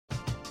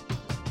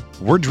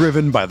We're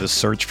driven by the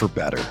search for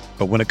better.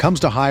 But when it comes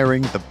to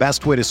hiring, the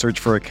best way to search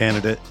for a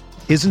candidate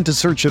isn't to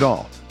search at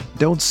all.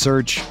 Don't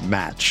search,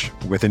 match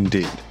with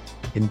Indeed.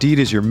 Indeed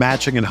is your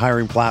matching and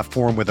hiring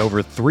platform with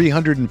over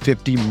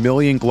 350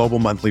 million global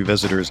monthly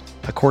visitors,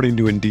 according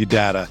to Indeed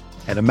data,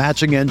 and a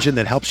matching engine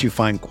that helps you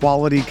find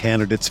quality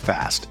candidates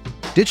fast.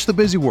 Ditch the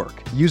busy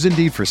work. Use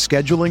Indeed for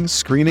scheduling,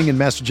 screening, and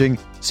messaging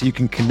so you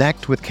can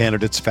connect with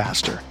candidates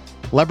faster.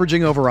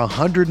 Leveraging over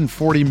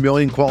 140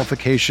 million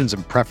qualifications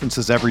and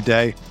preferences every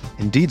day,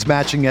 Indeed's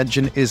matching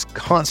engine is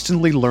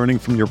constantly learning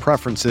from your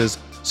preferences,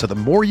 so the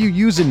more you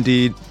use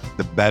Indeed,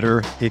 the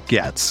better it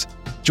gets.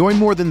 Join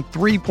more than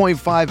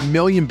 3.5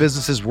 million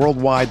businesses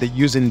worldwide that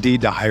use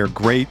Indeed to hire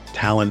great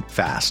talent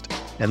fast.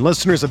 And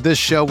listeners of this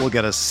show will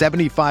get a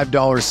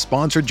 $75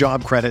 sponsored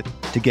job credit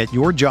to get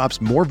your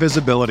jobs more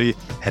visibility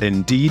at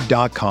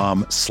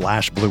Indeed.com/Blue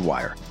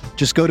Wire.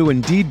 Just go to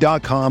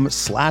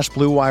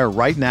Indeed.com/Blue Wire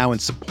right now and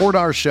support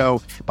our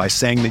show by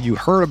saying that you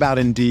heard about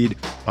Indeed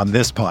on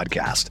this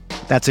podcast.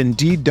 That's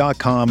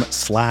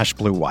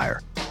Indeed.com/Blue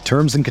Wire.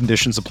 Terms and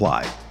conditions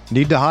apply.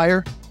 Need to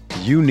hire?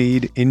 You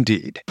need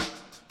Indeed.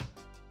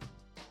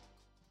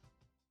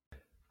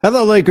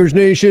 Hello, Lakers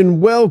Nation.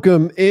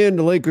 Welcome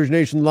into Lakers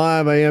Nation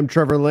Live. I am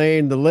Trevor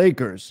Lane. The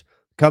Lakers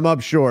come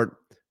up short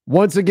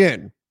once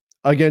again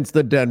against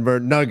the Denver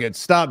Nuggets.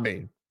 Stop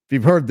me if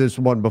you've heard this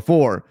one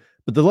before.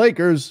 But the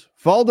Lakers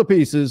fall to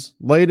pieces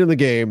late in the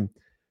game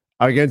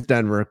against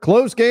Denver.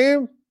 Close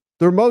game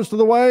through most of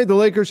the way. The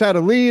Lakers had a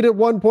lead at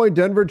one point.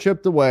 Denver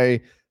chipped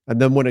away.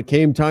 And then when it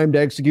came time to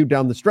execute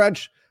down the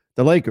stretch,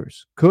 the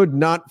Lakers could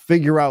not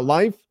figure out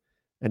life.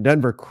 And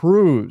Denver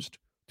cruised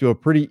to a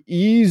pretty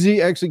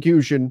easy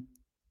execution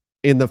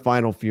in the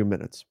final few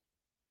minutes.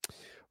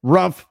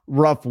 Rough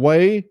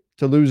way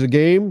to lose a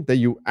game that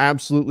you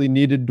absolutely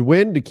needed to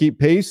win to keep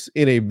pace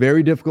in a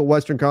very difficult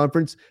Western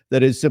Conference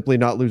that is simply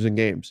not losing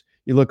games.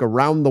 You look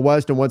around the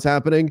West and what's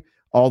happening,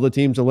 all the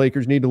teams the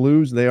Lakers need to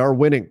lose, they are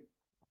winning.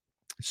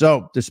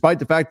 So despite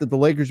the fact that the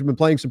Lakers have been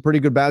playing some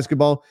pretty good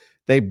basketball,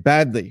 they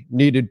badly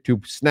needed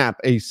to snap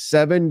a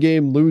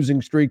 7-game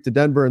losing streak to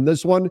Denver in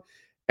this one,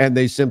 and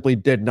they simply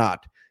did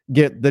not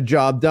get the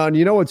job done.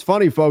 You know what's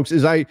funny, folks,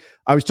 is I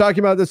was talking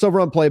about this over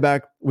on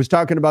Playback, was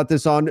talking about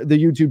this on the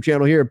YouTube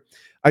channel here.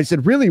 I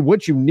said, really,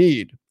 what you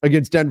need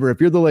against Denver, if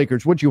you're the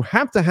Lakers, what you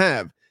have to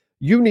have,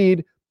 you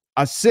need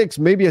a 6,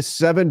 maybe a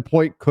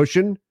 7-point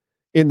cushion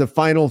in the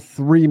final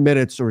 3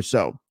 minutes or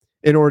so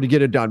in order to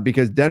get it done,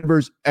 because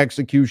Denver's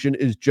execution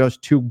is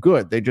just too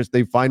good.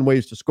 They find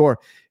ways to score.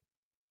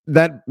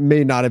 That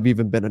may not have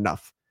even been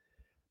enough.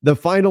 The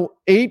final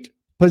 8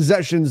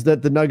 possessions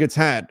that the Nuggets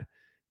had,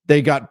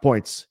 they got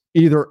points,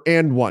 either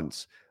and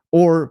ones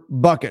or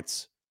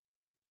buckets.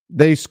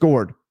 They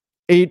scored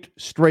 8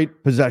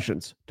 straight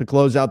possessions to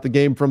close out the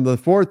game. From the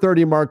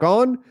 4:30 mark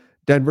on,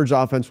 Denver's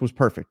offense was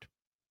perfect.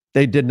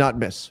 They did not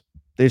miss.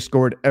 They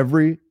scored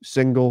every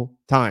single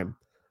time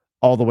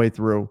all the way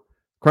through.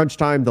 Crunch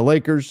time, the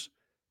Lakers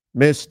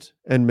missed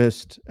and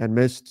missed and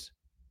missed,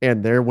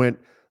 and there went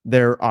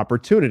their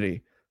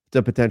opportunity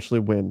to potentially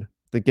win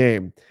the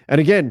game.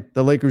 And again,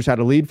 the Lakers had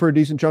a lead for a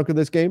decent chunk of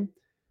this game.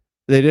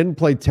 They didn't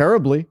play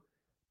terribly,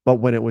 but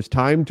when it was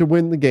time to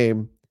win the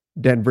game,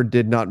 Denver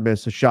did not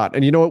miss a shot.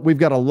 And you know what? We've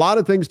got a lot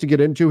of things to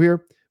get into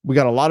here. We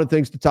got a lot of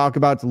things to talk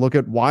about, to look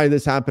at why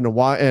this happened and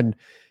why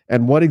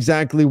and what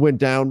exactly went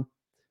down.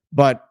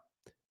 But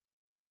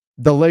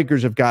the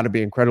Lakers have got to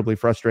be incredibly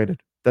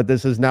frustrated that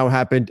this has now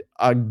happened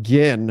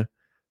again.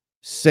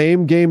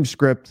 Same game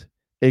script,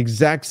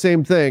 exact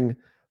same thing.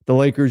 The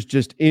Lakers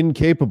just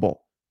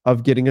incapable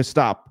of getting a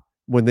stop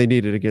when they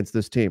need it against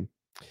this team.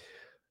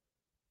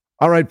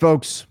 All right,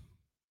 folks,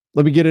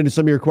 let me get into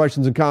some of your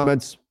questions and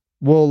comments.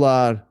 We'll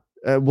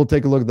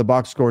take a look at the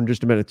box score in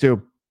just a minute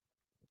too.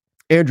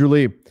 Andrew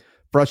Lee,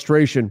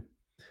 frustration.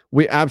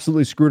 We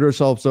absolutely screwed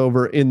ourselves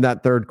over in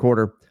that third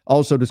quarter.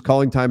 Also, does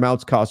calling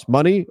timeouts cost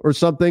money or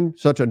something?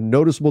 Such a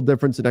noticeable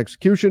difference in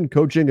execution,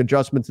 coaching,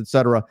 adjustments,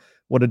 etc.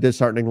 What a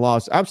disheartening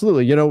loss.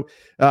 Absolutely. You know,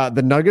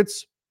 the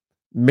Nuggets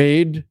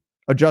made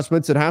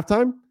adjustments at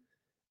halftime,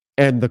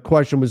 and the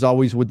question was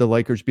always, would the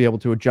Lakers be able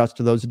to adjust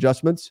to those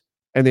adjustments?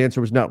 And the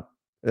answer was no.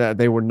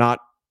 They were not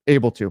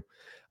able to.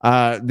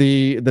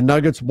 The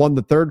Nuggets won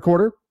the third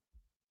quarter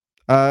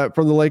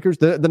from the Lakers.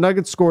 The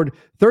Nuggets scored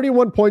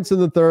 31 points in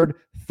the third,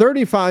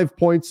 35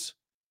 points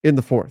in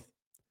the fourth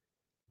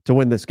to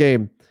win this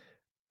game.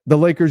 The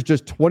Lakers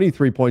just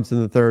 23 points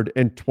in the third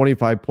and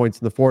 25 points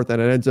in the fourth,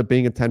 and it ends up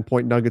being a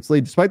 10-point Nuggets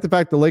lead. Despite the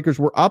fact the Lakers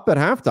were up at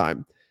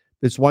halftime,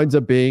 this winds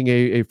up being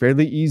a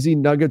fairly easy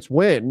Nuggets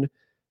win,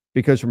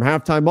 because from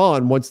halftime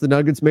on, once the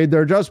Nuggets made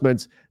their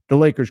adjustments, the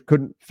Lakers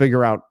couldn't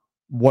figure out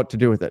what to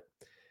do with it.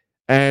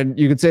 And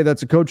you could say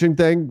that's a coaching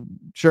thing.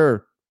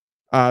 Sure.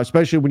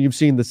 Especially when you've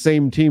seen the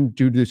same team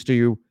do this to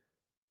you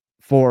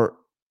for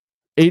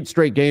 8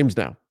 straight games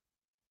now.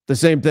 The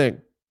same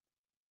thing.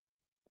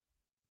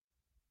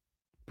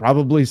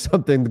 Probably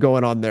something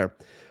going on there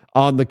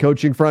on the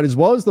coaching front as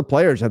well as the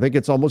players. I think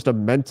it's almost a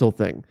mental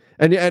thing.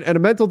 And a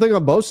mental thing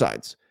on both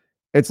sides.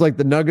 It's like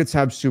the Nuggets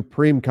have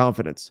supreme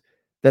confidence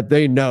that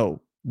they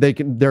know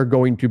they're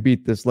going to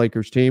beat this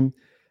Lakers team.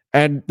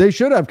 And they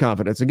should have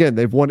confidence. Again,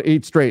 they've won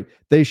 8 straight.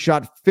 They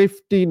shot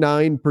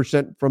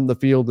 59% from the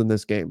field in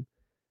this game.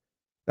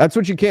 That's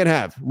what you can't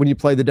have when you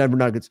play the Denver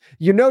Nuggets.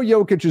 You know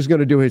Jokic is going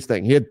to do his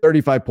thing. He had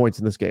 35 points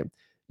in this game.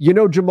 You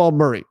know Jamal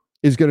Murray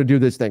is going to do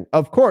this thing.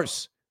 Of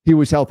course, he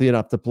was healthy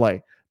enough to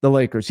play the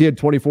Lakers. He had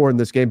 24 in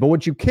this game. But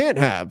what you can't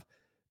have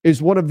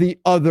is one of the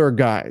other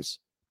guys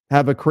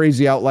have a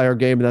crazy outlier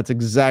game, and that's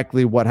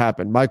exactly what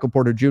happened. Michael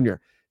Porter Jr.,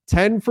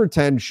 10 for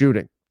 10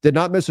 shooting. Did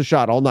not miss a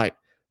shot all night.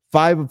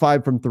 5 of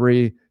 5 from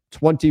 3,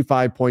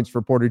 25 points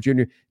for Porter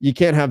Jr. You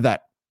can't have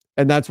that.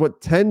 And that's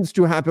what tends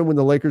to happen when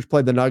the Lakers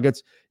play the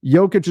Nuggets.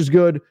 Jokic is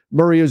good,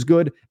 Murray is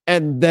good,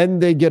 and then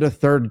they get a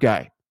third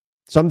guy.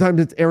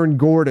 Sometimes it's Aaron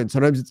Gordon.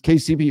 Sometimes it's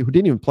KCP, who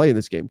didn't even play in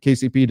this game.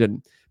 KCP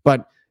didn't.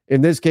 But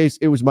in this case,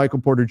 it was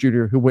Michael Porter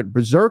Jr. who went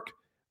berserk,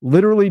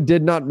 literally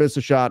did not miss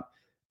a shot,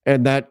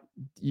 and that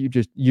you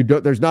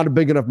don't. There's not a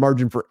big enough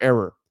margin for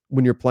error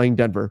when you're playing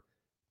Denver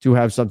to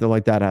have something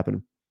like that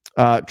happen.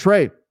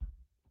 Trey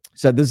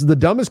said, this is the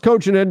dumbest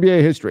coach in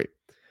NBA history.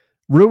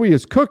 Rui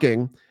is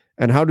cooking,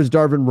 and how does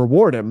Darvin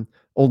reward him?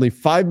 Only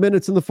 5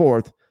 minutes in the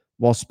fourth,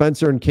 while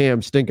Spencer and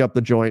Cam stink up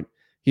the joint.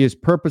 He is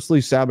purposely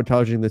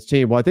sabotaging this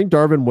team. Well, I think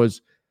Darvin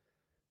was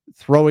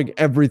throwing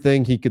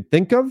everything he could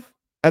think of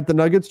at the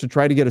Nuggets to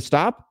try to get a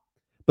stop,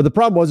 but the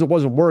problem was it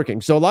wasn't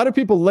working. So a lot of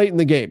people late in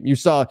the game, you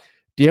saw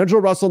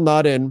D'Angelo Russell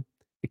not in,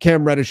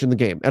 Cam Reddish in the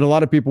game, and a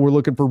lot of people were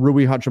looking for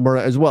Rui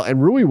Hachimura as well,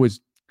 and Rui was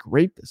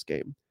great this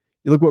game.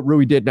 You look what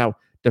Rui did. Now,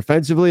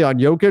 defensively on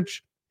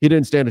Jokic, he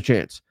didn't stand a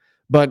chance.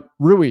 But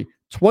Rui,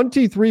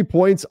 23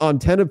 points on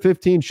 10 of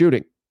 15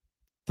 shooting.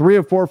 3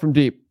 of 4 from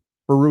deep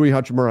for Rui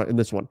Hachimura in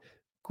this one.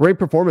 Great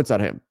performance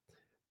out of him.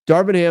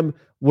 Darvin Ham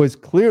was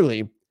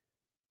clearly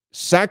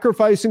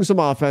sacrificing some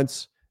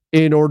offense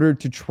in order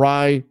to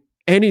try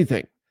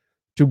anything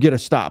to get a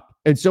stop.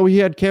 And so he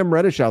had Cam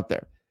Reddish out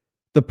there.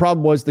 The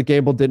problem was the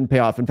gamble didn't pay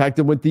off. In fact,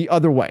 it went the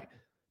other way.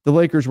 The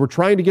Lakers were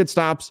trying to get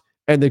stops,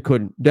 and they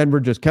couldn't. Denver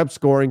just kept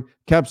scoring,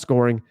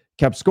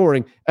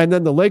 and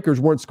then the Lakers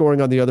weren't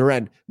scoring on the other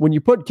end. When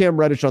you put Cam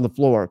Reddish on the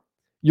floor,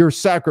 you're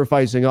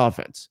sacrificing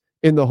offense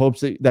in the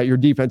hopes that your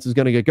defense is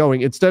going to get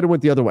going. Instead, it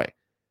went the other way.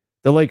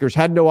 The Lakers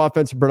had no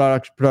offensive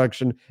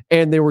production,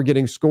 and they were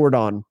getting scored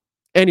on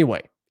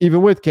anyway.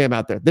 Even with Cam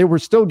out there, they were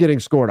still getting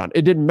scored on.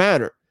 It didn't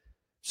matter.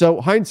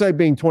 So hindsight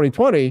being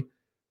 2020,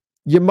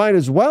 you might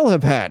as well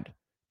have had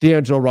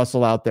D'Angelo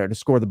Russell out there to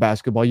score the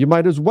basketball. You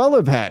might as well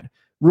have had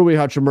Rui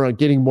Hachimura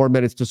getting more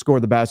minutes to score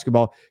the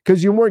basketball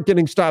because you weren't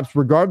getting stops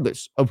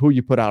regardless of who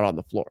you put out on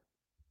the floor.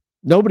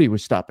 Nobody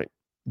was stopping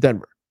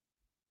Denver.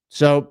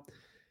 So,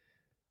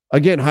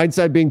 again,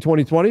 hindsight being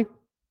 2020,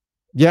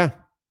 yeah,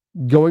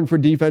 going for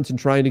defense and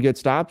trying to get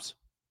stops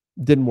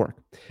didn't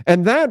work.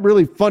 And that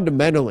really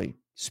fundamentally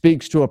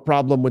speaks to a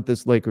problem with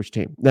this Lakers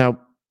team. Now,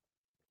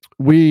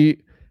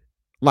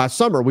 last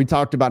summer, we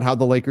talked about how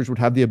the Lakers would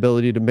have the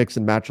ability to mix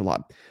and match a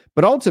lot.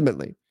 But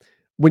ultimately,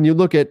 when you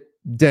look at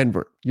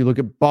Denver, you look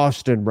at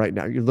Boston right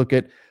now, you look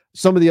at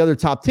some of the other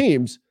top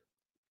teams,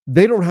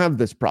 they don't have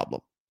this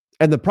problem.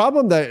 And the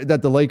problem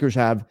that the Lakers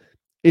have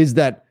is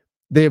that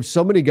they have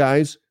so many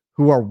guys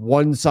who are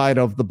one side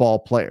of the ball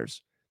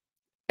players.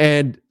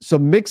 And so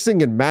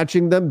mixing and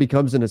matching them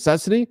becomes a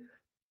necessity.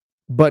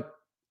 But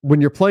when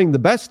you're playing the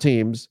best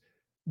teams,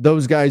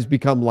 those guys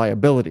become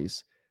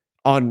liabilities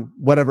on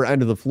whatever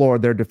end of the floor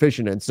they're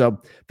deficient in.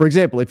 So, for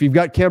example, if you've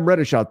got Cam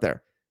Reddish out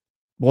there,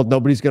 well,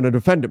 nobody's going to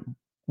defend him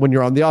when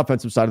you're on the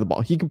offensive side of the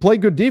ball. He can play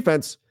good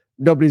defense.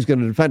 Nobody's going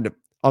to defend him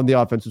on the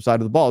offensive side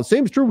of the ball. The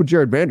same is true with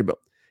Jared Vanderbilt.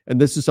 And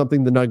this is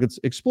something the Nuggets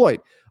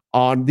exploit.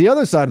 On the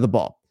other side of the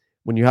ball,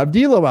 when you have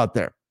D'Lo out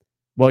there,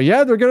 well,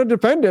 yeah, they're going to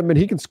defend him and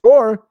he can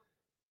score,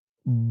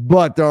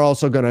 but they're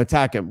also going to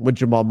attack him with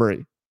Jamal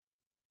Murray.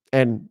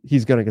 And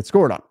he's going to get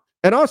scored on.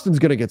 And Austin's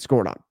going to get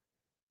scored on,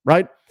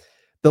 right?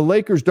 The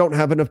Lakers don't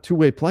have enough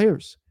two-way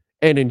players.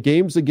 And in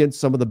games against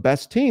some of the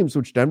best teams,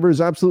 which Denver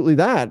is absolutely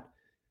that,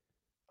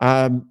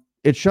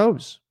 it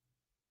shows.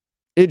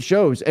 It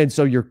shows. And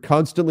so you're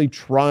constantly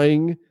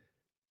trying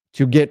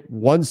to get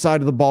one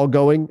side of the ball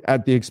going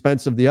at the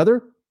expense of the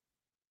other.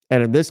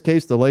 And in this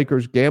case, the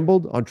Lakers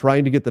gambled on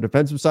trying to get the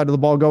defensive side of the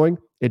ball going.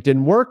 It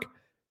didn't work.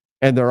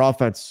 And their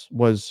offense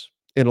was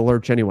in a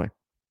lurch anyway.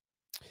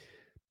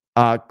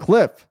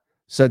 Cliff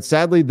said,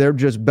 sadly, they're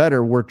just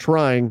better. We're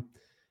trying.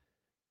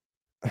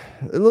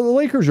 The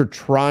Lakers are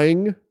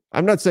trying.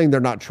 I'm not saying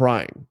they're not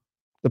trying.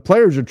 The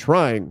players are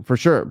trying for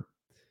sure.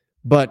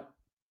 But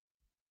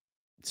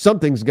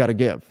something's got to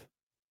give.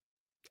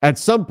 At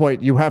some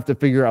point, you have to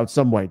figure out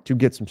some way to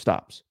get some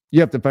stops. You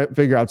have to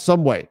figure out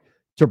some way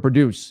to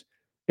produce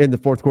in the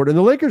fourth quarter. And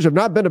the Lakers have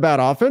not been a bad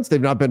offense. They've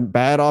not been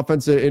bad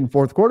offense in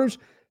fourth quarters.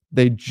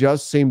 They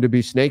just seem to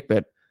be snake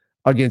bit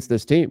against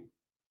this team.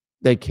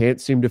 They can't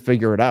seem to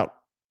figure it out.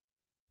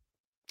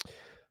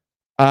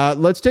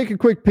 Let's take a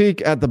quick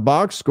peek at the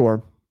box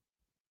score.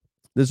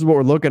 This is what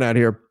we're looking at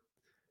here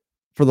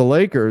for the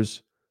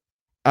Lakers.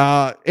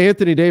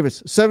 Anthony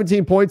Davis,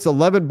 17 points,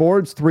 11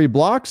 boards, 3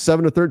 blocks,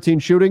 7 of 13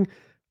 shooting.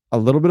 A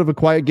little bit of a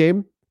quiet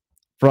game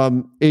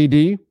from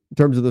AD. in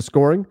terms of the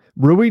scoring.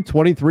 Rui,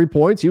 23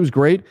 points. He was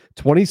great.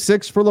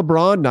 26 for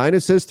LeBron, 9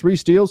 assists, 3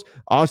 steals.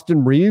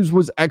 Austin Reeves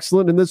was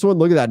excellent in this one.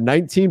 Look at that,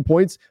 19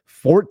 points,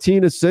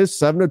 14 assists,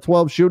 7 of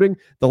 12 shooting.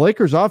 The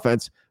Lakers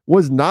offense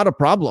was not a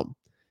problem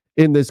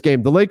in this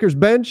game. The Lakers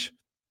bench,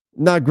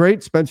 not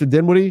great. Spencer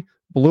Dinwiddie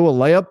blew a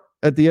layup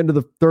at the end of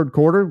the third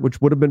quarter, which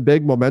would have been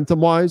big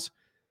momentum-wise.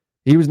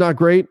 He was not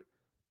great.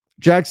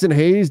 Jackson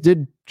Hayes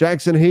did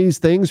Jackson Hayes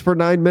things for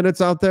 9 minutes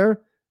out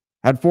there.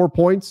 Had 4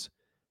 points.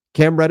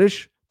 Cam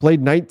Reddish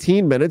played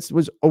 19 minutes,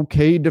 was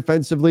okay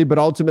defensively, but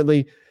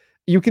ultimately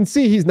you can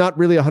see he's not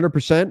really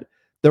 100%.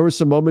 There were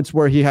some moments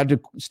where he had to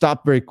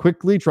stop very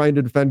quickly trying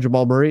to defend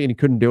Jamal Murray, and he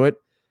couldn't do it.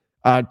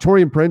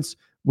 Taurean Prince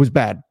was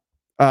bad.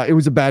 It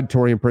was a bad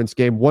Taurean Prince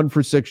game. 1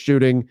 for 6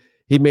 shooting.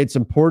 He made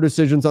some poor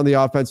decisions on the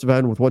offensive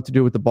end with what to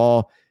do with the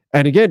ball.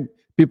 And again,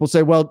 people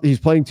say, well, he's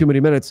playing too many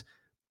minutes.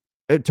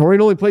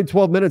 Taurean only played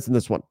 12 minutes in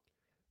this one.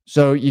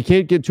 So you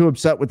can't get too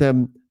upset with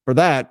him for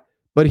that.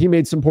 But he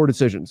made some poor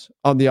decisions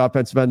on the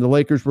offensive end. The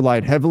Lakers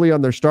relied heavily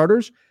on their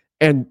starters.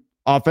 And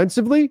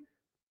offensively,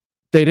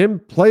 they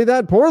didn't play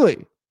that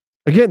poorly.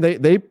 Again,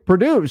 they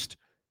produced.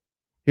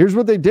 Here's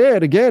what they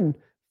did. Again,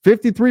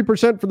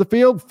 53% from the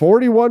field,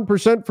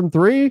 41% from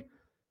 3.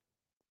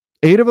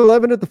 8 of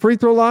 11 at the free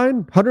throw line,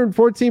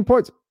 114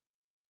 points.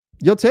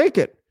 You'll take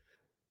it.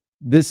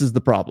 This is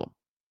the problem.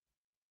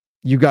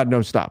 You got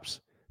no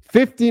stops.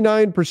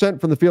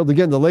 59% from the field.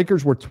 Again, the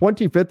Lakers were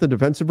 25th in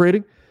defensive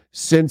rating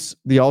since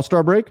the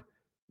All-Star break.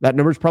 That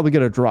number is probably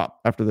going to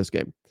drop after this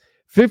game.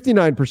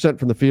 59%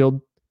 from the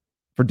field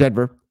for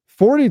Denver.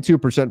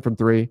 42% from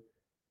 3.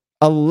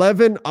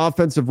 11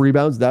 offensive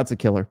rebounds. That's a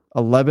killer.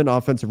 11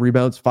 offensive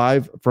rebounds.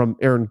 5 from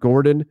Aaron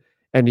Gordon.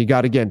 And he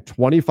got, again,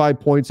 25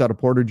 points out of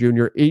Porter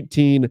Jr.,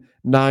 18,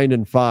 9,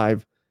 and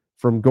 5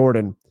 from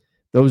Gordon.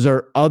 Those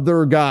are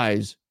other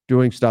guys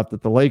doing stuff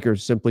that the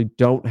Lakers simply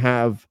don't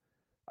have.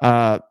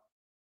 All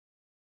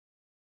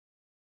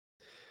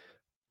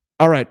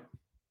right.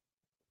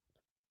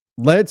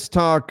 Let's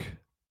talk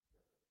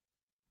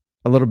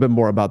a little bit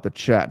more about the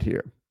chat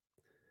here.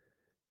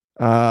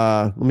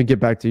 Let me get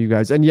back to you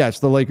guys. And yes,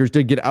 the Lakers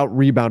did get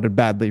out-rebounded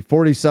badly,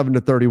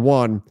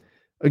 47-31.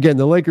 Again,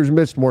 the Lakers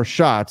missed more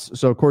shots.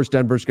 So, of course,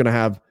 Denver's going to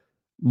have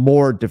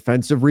more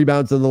defensive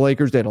rebounds than the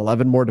Lakers. They had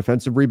 11 more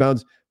defensive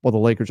rebounds. Well, the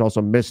Lakers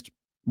also missed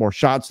more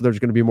shots, so there's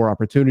going to be more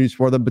opportunities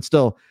for them. But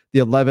still, the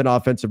 11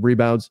 offensive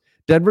rebounds.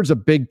 Denver's a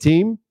big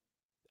team,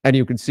 and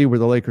you can see where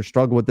the Lakers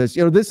struggle with this.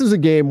 You know, this is a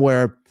game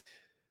where,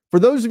 for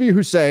those of you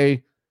who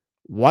say,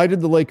 why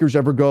did the Lakers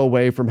ever go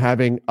away from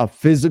having a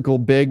physical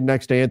big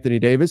next to Anthony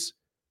Davis?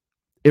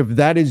 If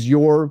that is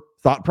your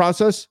thought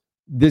process,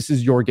 this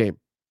is your game.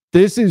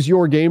 This is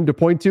your game to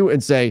point to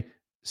and say,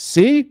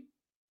 see,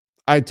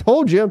 I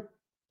told you.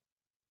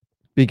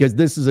 Because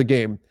this is a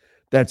game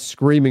that's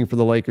screaming for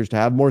the Lakers to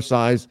have more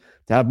size,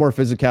 to have more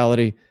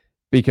physicality,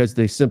 because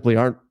they simply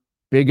aren't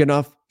big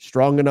enough,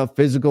 strong enough,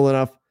 physical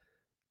enough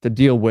to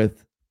deal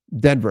with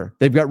Denver.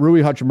 They've got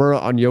Rui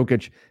Hachimura on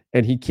Jokic,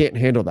 and he can't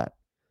handle that.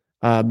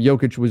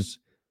 Jokic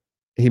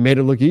he made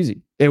it look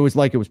easy. It was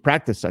like it was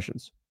practice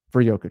sessions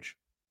for Jokic.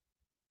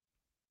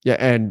 Yeah,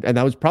 and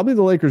that was probably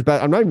the Lakers'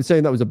 best. I'm not even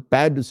saying that was a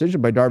bad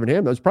decision by Darvin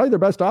Ham. That was probably their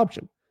best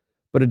option,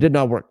 but it did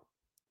not work.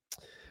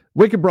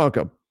 Wicked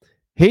Bronco.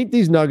 Hate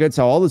these Nuggets,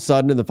 how all of a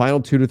sudden in the final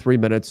 2 to 3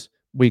 minutes,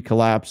 we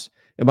collapse.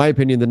 In my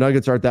opinion, the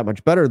Nuggets aren't that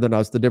much better than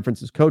us. The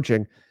difference is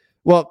coaching.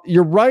 Well,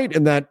 you're right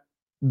in that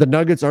the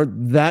Nuggets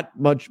aren't that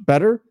much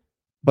better,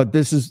 but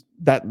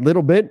that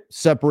little bit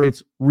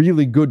separates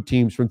really good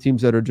teams from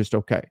teams that are just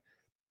okay.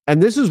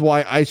 And this is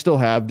why I still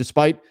have,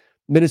 despite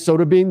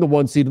Minnesota being the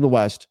 1 seed in the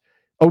West,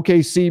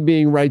 OKC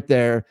being right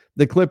there,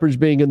 the Clippers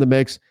being in the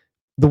mix,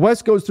 the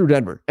West goes through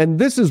Denver. And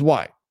this is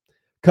why,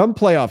 come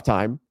playoff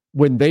time,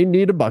 when they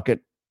need a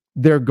bucket,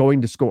 they're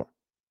going to score.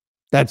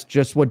 That's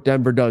just what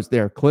Denver does. They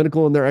are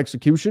clinical in their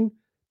execution,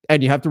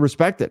 and you have to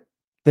respect it.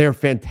 They're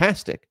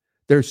fantastic.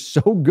 They're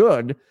so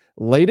good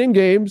late in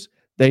games.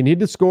 They need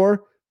to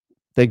score.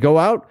 They go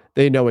out.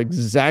 They know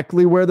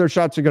exactly where their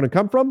shots are going to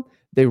come from.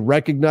 They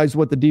recognize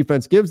what the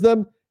defense gives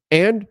them.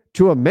 And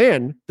to a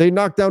man, they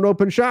knock down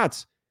open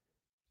shots.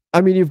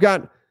 I mean, you've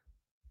got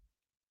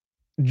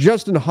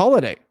Justin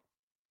Holiday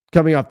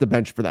coming off the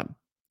bench for them.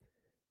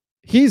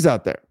 He's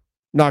out there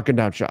knocking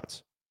down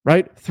shots,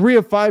 right? 3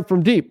 of 5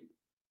 from deep.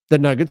 The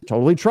Nuggets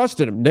totally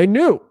trusted him. They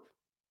knew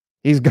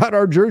he's got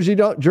our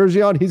jersey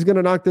on. He's going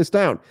to knock this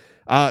down.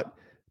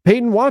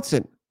 Peyton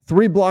Watson,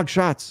 3 block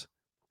shots.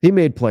 He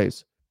made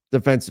plays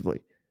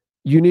defensively.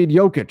 You need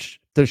Jokic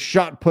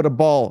to put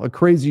a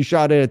crazy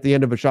shot in at the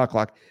end of a shot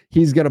clock.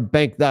 He's going to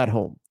bank that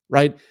home,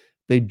 right?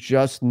 They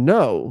just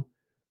know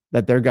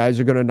that their guys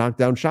are going to knock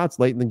down shots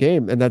late in the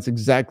game. And that's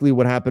exactly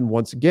what happened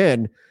once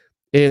again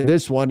in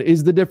this one.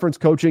 Is the difference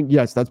coaching?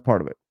 Yes, that's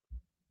part of it.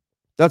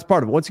 That's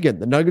part of it. Once again,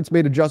 the Nuggets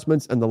made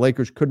adjustments and the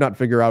Lakers could not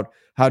figure out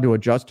how to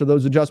adjust to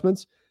those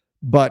adjustments.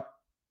 But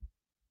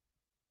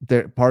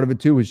part of it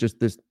too is just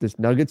this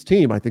Nuggets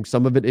team. I think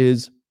some of it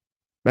is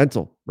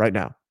mental right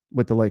now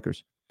with the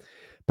Lakers.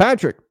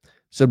 Patrick,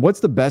 said, what's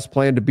the best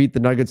plan to beat the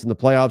Nuggets in the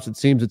playoffs? It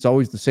seems it's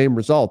always the same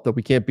result, that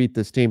we can't beat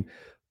this team.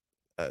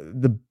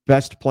 The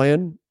best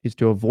plan is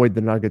to avoid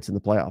the Nuggets in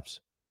the playoffs.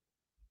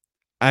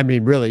 I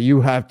mean, really,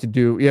 you have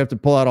to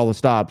pull out all the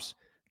stops.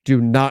 Do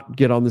not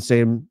get on the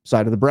same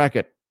side of the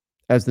bracket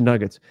as the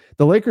Nuggets.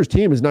 The Lakers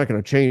team is not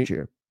going to change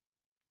here.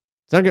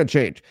 It's not going to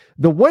change.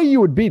 The way you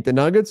would beat the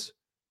Nuggets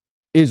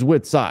is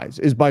with size,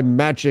 is by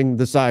matching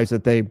the size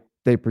that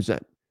they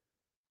present.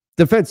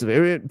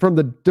 Defensively, from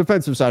the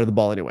defensive side of the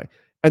ball anyway.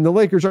 And the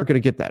Lakers aren't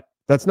going to get that.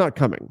 That's not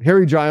coming.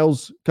 Harry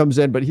Giles comes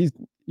in, but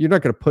you're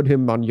not going to put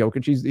him on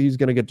Jokic. He's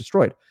going to get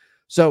destroyed.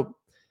 So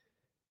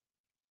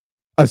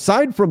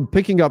aside from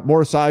picking up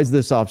more size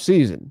this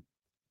offseason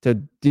to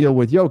deal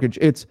with Jokic,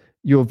 it's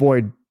you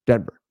avoid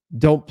Denver.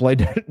 Don't play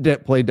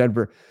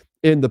Denver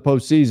in the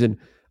postseason.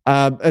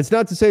 It's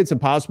not to say it's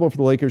impossible for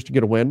the Lakers to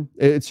get a win.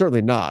 It's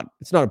certainly not.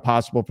 It's not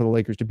impossible for the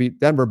Lakers to beat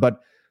Denver,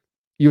 but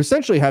you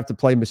essentially have to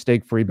play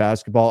mistake-free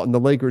basketball, and the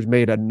Lakers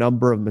made a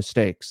number of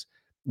mistakes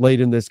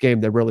late in this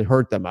game that really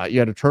hurt them. You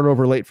had a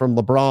turnover late from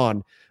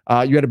LeBron.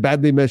 You had a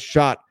badly missed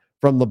shot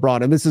from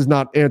LeBron, and this is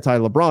not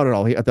anti-LeBron at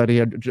all. I thought he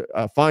had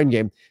a fine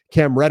game.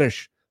 Cam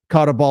Reddish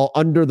caught a ball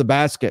under the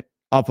basket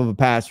off of a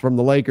pass from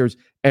the Lakers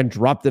and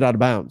dropped it out of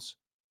bounds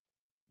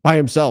by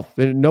himself.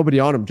 And nobody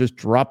on him, just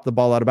dropped the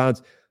ball out of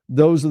bounds.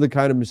 Those are the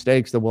kind of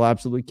mistakes that will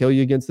absolutely kill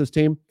you against this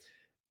team.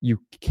 You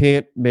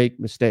can't make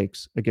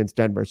mistakes against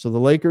Denver. So the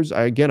Lakers,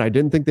 I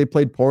didn't think they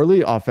played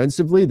poorly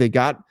offensively. They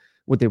got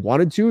what they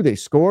wanted to. They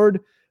scored,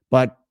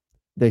 but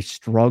they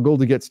struggled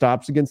to get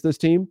stops against this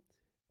team.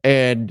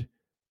 And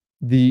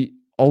the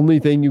only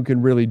thing you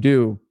can really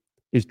do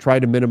is try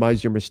to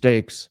minimize your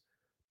mistakes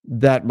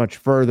that much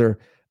further.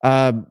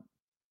 The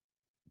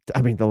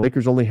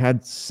Lakers only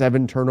had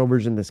 7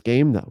 turnovers in this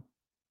game, though.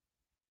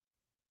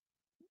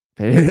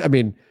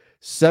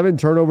 7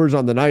 turnovers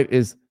on the night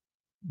is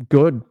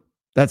good.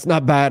 That's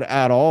not bad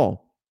at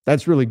all.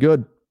 That's really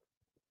good.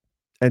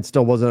 And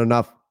still wasn't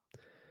enough.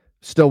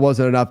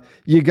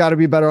 You got to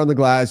be better on the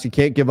glass. You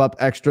can't give up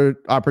extra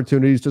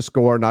opportunities to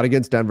score, not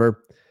against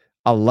Denver.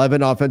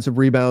 11 offensive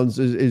rebounds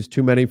is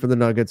too many for the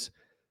Nuggets.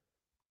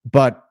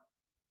 But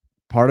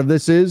part of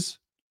this is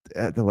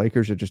the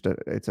Lakers are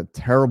it's a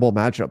terrible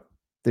matchup.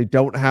 They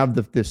don't have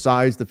the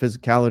size, the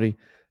physicality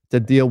to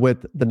deal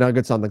with the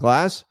Nuggets on the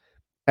glass.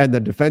 And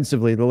then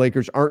defensively, the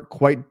Lakers aren't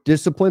quite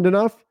disciplined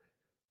enough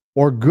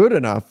or good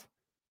enough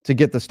to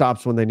get the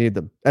stops when they need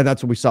them. And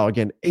that's what we saw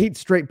again. 8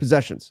 straight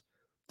possessions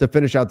to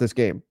finish out this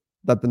game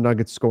that the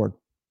Nuggets scored.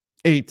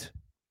 8.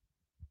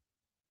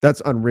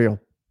 That's unreal.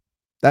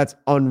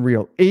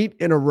 8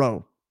 in a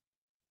row.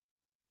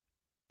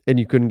 And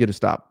you couldn't get a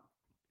stop.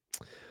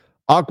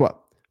 Aqua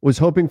was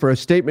hoping for a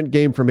statement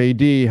game from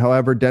AD.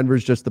 However,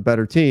 Denver's just the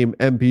better team.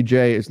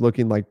 MPJ is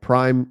looking like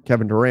prime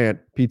Kevin Durant,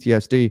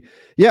 PTSD.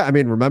 Yeah,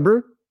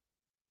 remember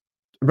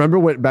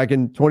when back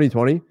in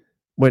 2020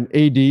 when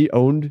AD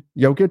owned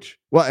Jokic?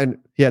 Well, and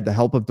he had the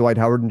help of Dwight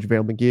Howard and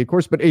JaVale McGee, of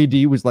course, but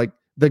AD was like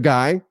the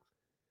guy.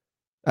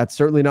 That's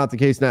certainly not the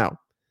case now.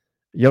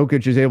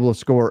 Jokic is able to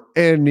score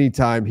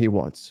anytime he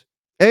wants.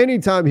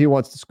 Anytime he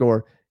wants to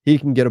score, he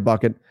can get a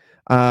bucket.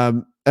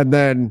 And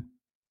then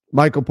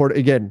Michael Porter,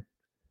 again,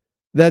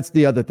 that's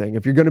the other thing.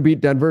 If you're going to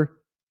beat Denver,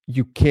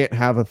 you can't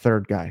have a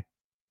third guy.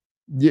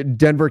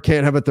 Denver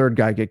can't have a third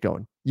guy get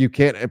going. You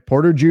can't.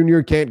 Porter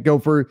Jr. can't go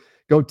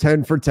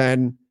 10 for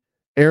 10.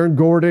 Aaron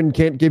Gordon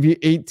can't give you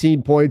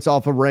 18 points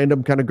off of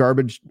random kind of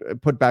garbage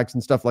putbacks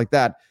and stuff like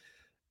that.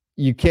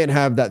 You can't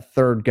have that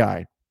third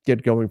guy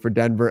get going for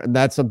Denver. And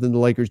that's something the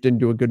Lakers didn't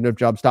do a good enough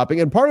job stopping.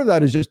 And part of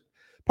that is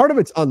part of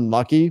it's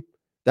unlucky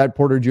that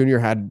Porter Jr.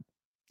 had,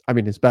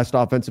 his best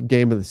offensive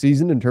game of the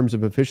season in terms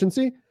of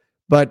efficiency.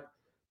 But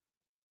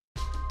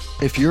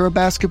if you're a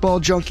basketball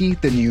junkie,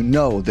 then you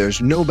know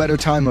there's no better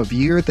time of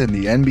year than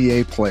the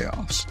NBA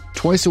playoffs.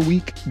 Twice a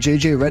week,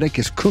 JJ Redick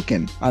is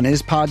cooking on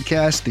his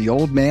podcast, The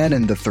Old Man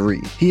and the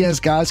Three. He has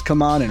guys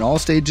come on in all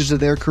stages of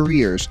their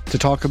careers to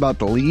talk about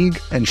the league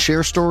and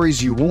share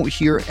stories you won't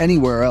hear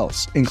anywhere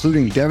else,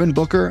 including Devin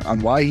Booker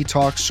on why he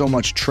talks so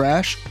much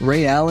trash,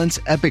 Ray Allen's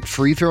epic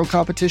free throw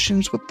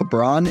competitions with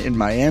LeBron in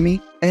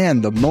Miami,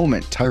 and the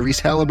moment Tyrese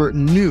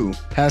Halliburton knew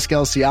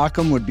Pascal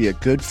Siakam would be a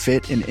good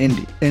fit in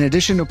Indy. In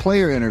addition to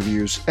player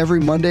interviews, every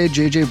Monday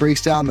JJ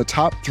breaks down the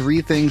top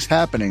 3 things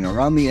happening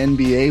around the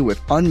NBA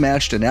with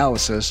unmatched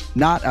analysis,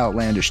 not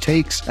outlandish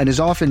takes, and is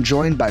often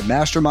joined by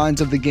masterminds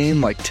of the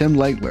game like Tim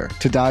Legler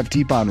to dive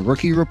deep on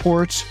rookie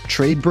reports,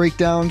 trade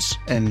breakdowns,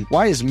 and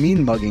why is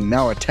mean mugging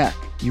now a tech.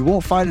 You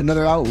won't find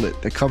another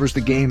outlet that covers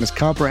the game as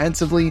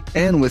comprehensively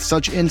and with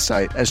such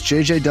insight as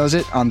JJ does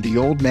it on The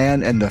Old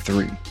Man and the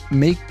Three.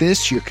 Make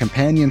this your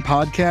companion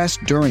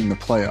podcast during the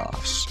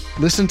playoffs.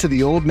 Listen to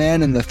The Old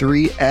Man and the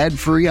Three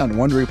ad-free on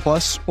Wondery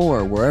Plus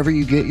or wherever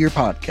you get your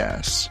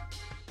podcasts.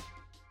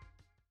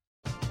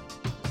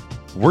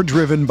 We're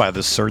driven by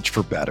the search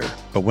for better.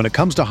 But when it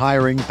comes to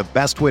hiring, the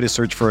best way to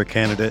search for a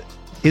candidate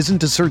isn't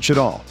to search at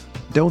all.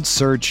 Don't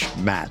search,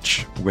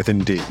 match with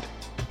Indeed.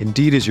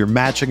 Indeed is your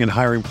matching and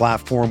hiring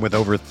platform with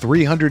over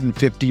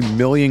 350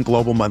 million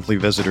global monthly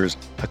visitors,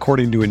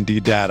 according to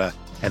Indeed data,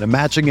 and a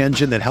matching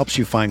engine that helps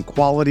you find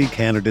quality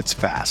candidates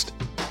fast.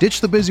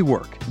 Ditch the busy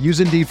work. Use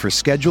Indeed for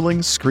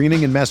scheduling,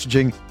 screening, and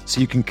messaging so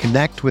you can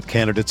connect with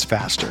candidates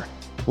faster.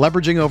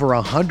 Leveraging over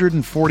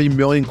 140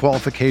 million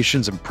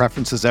qualifications and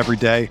preferences every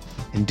day,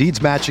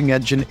 Indeed's matching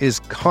engine is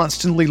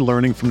constantly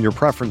learning from your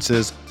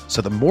preferences,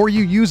 so the more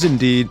you use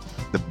Indeed,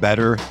 the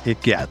better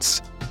it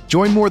gets.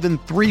 Join more than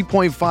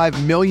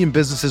 3.5 million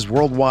businesses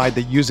worldwide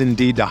that use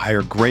Indeed to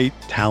hire great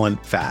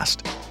talent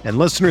fast. And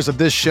listeners of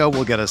this show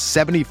will get a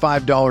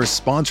 $75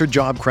 sponsored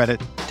job credit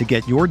to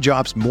get your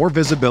jobs more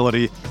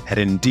visibility at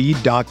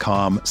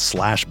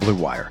Indeed.com/Blue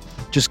Wire.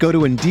 Just go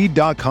to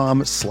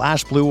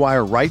Indeed.com/Blue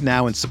Wire right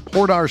now and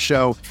support our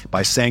show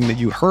by saying that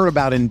you heard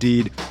about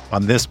Indeed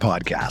on this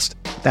podcast.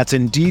 That's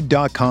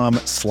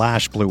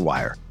Indeed.com/Blue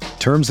Wire.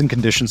 Terms and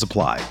conditions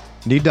apply.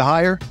 Need to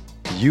hire?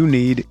 You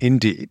need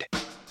Indeed.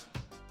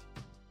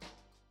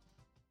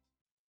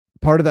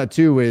 Part of that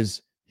too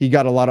is he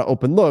got a lot of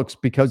open looks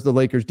because the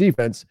Lakers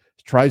defense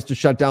tries to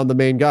shut down the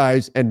main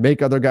guys and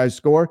make other guys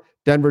score.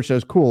 Denver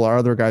says, cool, our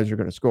other guys are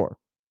going to score.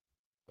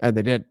 And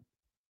they did.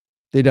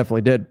 They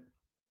definitely did.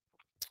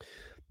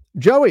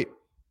 Joey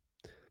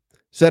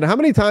said, how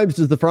many times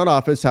does the front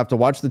office have to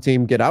watch the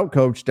team get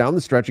out-coached down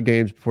the stretch of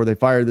games before they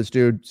fire this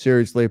dude?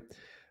 Seriously.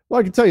 Well,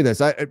 I can tell you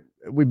this.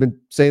 We've been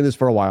saying this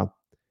for a while.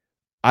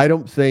 I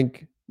don't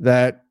think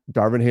that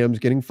Darvin Ham's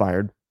getting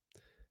fired.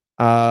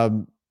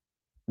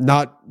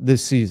 Not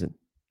this season.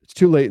 It's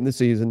too late in the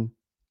season.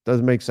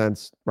 Doesn't make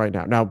sense right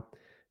now. Now,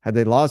 had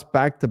they lost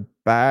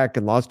back-to-back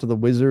and lost to the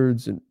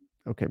Wizards, and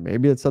okay,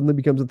 maybe it suddenly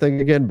becomes a thing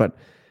again, but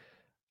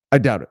I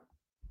doubt it.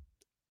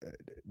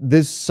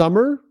 This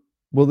summer,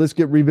 will this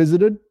get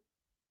revisited?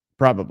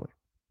 Probably.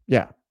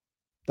 Yeah,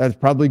 that's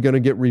probably going to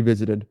get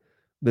revisited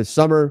this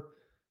summer,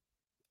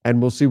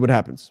 and we'll see what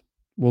happens.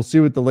 We'll see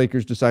what the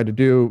Lakers decide to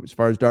do as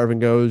far as Darvin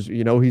goes.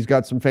 You know, he's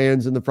got some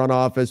fans in the front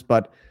office,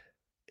 but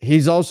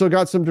he's also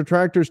got some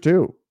detractors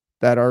too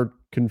that are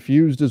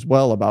confused as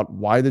well about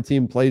why the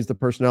team plays the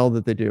personnel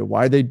that they do,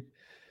 why the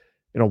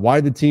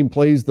team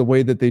plays the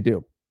way that they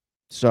do.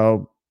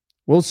 So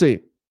we'll see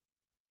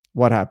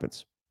what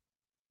happens.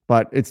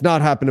 But it's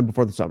not happening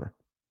before the summer.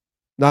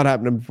 Not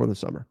happening before the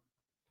summer.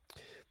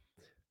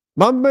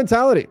 Mamba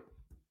Mentality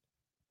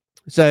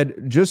said,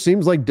 just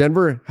seems like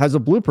Denver has a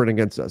blueprint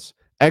against us.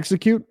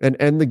 Execute and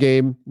end the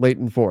game late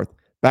and fourth.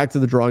 Back to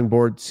the drawing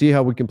board. See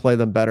how we can play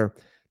them better.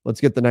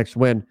 Let's get the next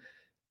win.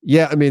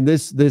 Yeah, I mean,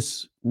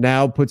 this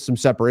now puts some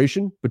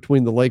separation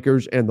between the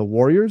Lakers and the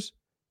Warriors.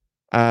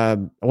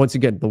 Once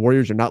again, the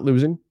Warriors are not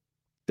losing.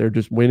 They're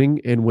just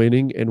winning and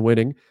winning and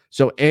winning.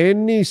 So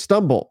any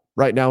stumble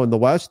right now in the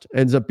West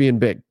ends up being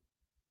big.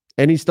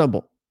 Any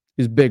stumble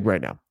is big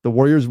right now. The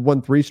Warriors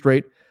won 3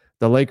 straight.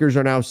 The Lakers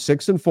are now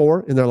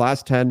 6-4 in their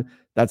last 10.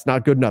 That's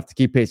not good enough to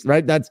keep pace,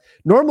 right? That's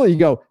normally you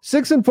go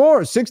 6-4,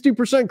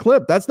 60%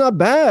 clip. That's not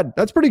bad.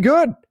 That's pretty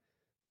good.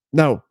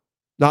 No,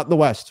 not in the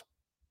West.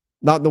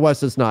 Not in the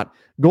West, it's not.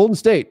 Golden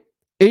State,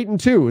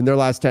 8-2 in their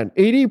last 10.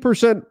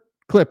 80%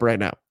 clip right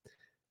now.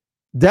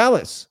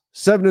 Dallas,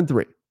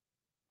 7-3.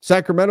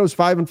 Sacramento's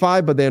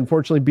 5-5, but they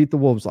unfortunately beat the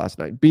Wolves last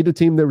night. Beat a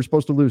team they were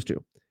supposed to lose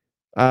to.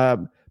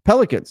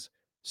 Pelicans,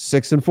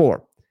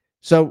 6-4.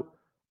 So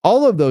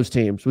all of those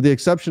teams, with the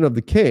exception of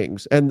the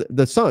Kings and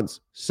the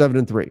Suns,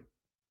 7-3.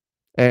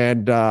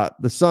 And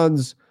the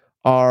Suns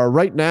are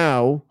right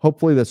now,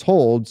 hopefully this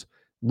holds,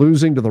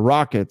 losing to the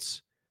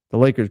Rockets. The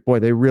Lakers, boy,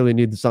 they really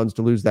need the Suns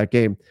to lose that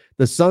game.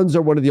 The Suns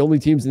are one of the only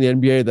teams in the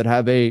NBA that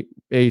have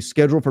a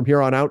schedule from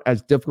here on out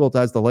as difficult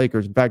as the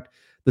Lakers. In fact,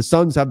 the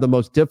Suns have the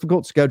most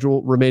difficult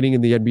schedule remaining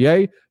in the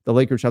NBA. The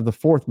Lakers have the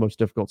 4th most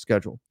difficult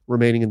schedule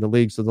remaining in the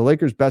league. So the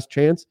Lakers' best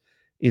chance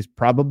is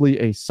probably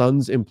a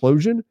Suns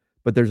implosion,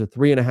 but there's a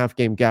 3.5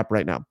 game gap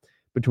right now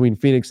between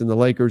Phoenix and the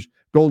Lakers.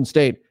 Golden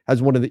State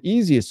has one of the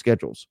easiest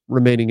schedules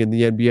remaining in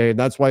the NBA, and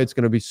that's why it's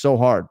going to be so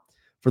hard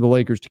for the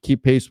Lakers to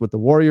keep pace with the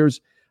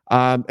Warriors.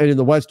 And in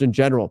the West in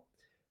general,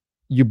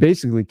 you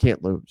basically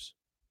can't lose.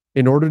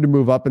 In order to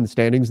move up in the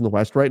standings in the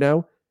West right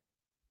now,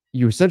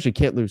 you essentially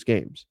can't lose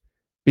games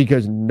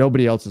because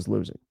nobody else is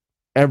losing.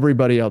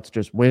 Everybody else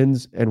just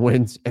wins and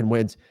wins and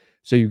wins.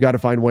 So you've got to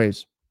find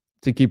ways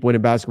to keep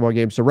winning basketball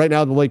games. So right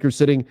now, the Lakers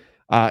sitting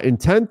in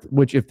 10th,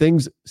 which if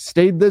things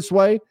stayed this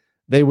way,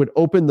 they would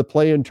open the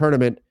play-in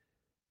tournament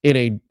in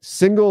a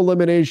single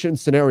elimination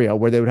scenario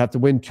where they would have to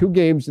win 2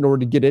 games in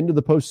order to get into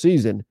the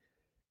postseason.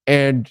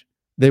 And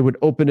they would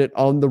open it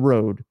on the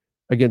road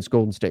against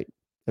Golden State.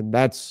 And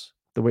that's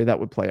the way that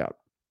would play out.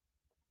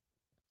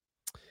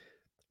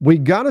 We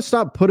got to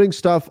stop putting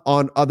stuff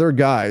on other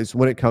guys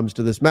when it comes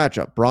to this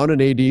matchup. Bron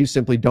and AD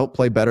simply don't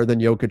play better than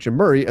Jokic and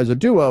Murray as a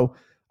duo.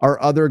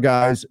 Our other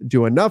guys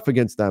do enough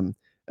against them,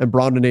 and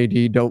Bron and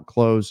AD don't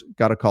close.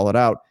 Got to call it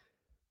out.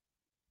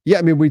 Yeah,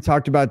 I mean, we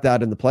talked about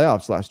that in the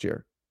playoffs last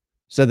year.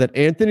 Said that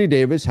Anthony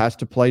Davis has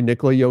to play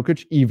Nikola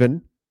Jokic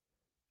even,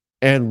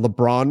 and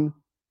LeBron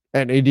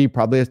and AD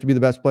probably has to be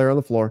the best player on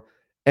the floor,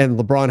 and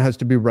LeBron has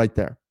to be right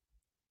there.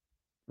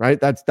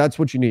 Right? That's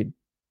what you need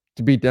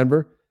to beat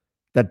Denver.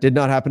 That did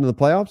not happen in the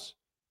playoffs.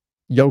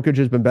 Jokic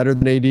has been better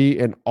than AD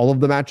in all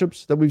of the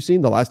matchups that we've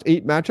seen. The last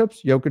 8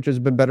 matchups, Jokic has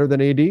been better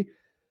than AD.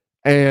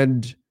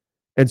 And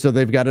so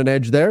they've got an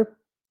edge there.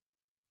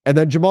 And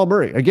then Jamal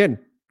Murray, again,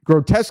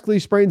 grotesquely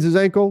sprains his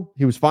ankle.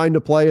 He was fine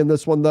to play in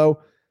this one,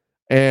 though,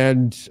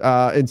 and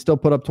still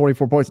put up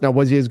 24 points. Now,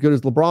 was he as good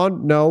as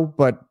LeBron? No,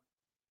 but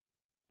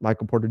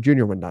Michael Porter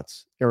Jr. went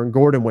nuts. Aaron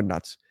Gordon went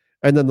nuts.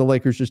 And then the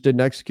Lakers just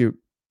didn't execute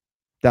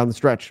down the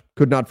stretch.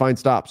 Could not find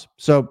stops.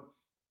 So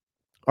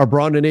are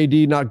Bron and AD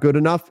not good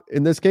enough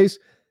in this case?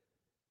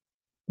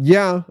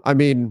 Yeah, I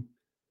mean,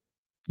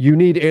 you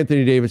need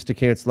Anthony Davis to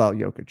cancel out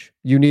Jokic.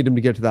 You need him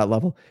to get to that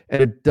level.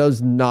 And it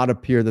does not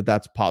appear that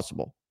that's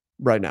possible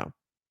right now.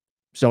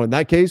 So in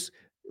that case,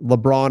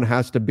 LeBron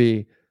has to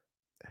be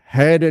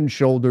head and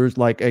shoulders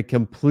like a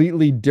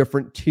completely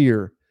different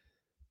tier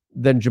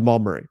than Jamal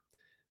Murray,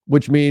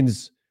 which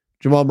means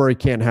Jamal Murray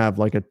can't have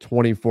like a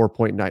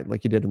 24-point night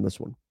like he did in this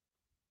one.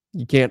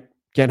 You can't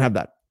have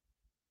that.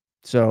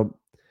 So,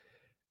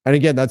 and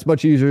again, that's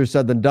much easier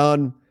said than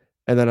done.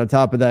 And then on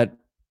top of that,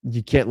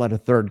 you can't let a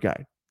third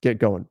guy get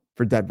going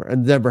for Denver.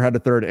 And Denver had a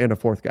third and a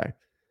fourth guy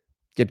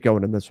get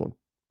going in this one.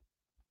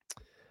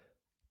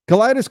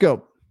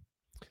 Kaleidoscope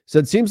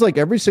said, seems like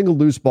every single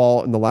loose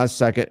ball in the last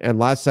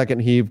second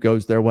heave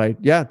goes their way.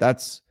 Yeah,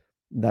 that's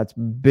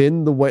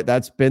been the way.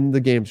 That's been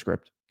the game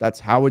script. That's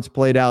how it's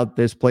played out.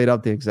 This played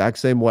out the exact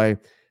same way.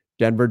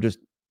 Denver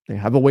they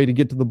have a way to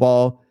get to the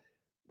ball.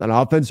 An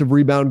offensive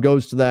rebound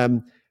goes to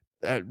them.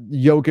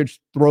 Jokic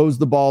throws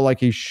the ball like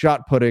he's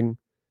shot putting,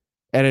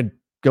 and it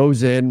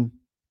goes in.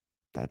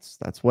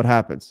 That's what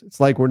happens. It's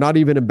like we're not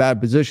even in bad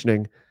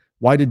positioning.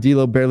 Why did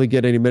D'Lo barely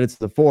get any minutes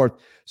in the fourth?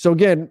 So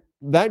again,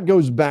 that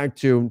goes back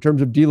to, in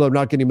terms of D'Lo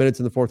not getting minutes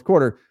in the fourth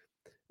quarter,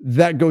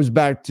 that goes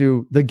back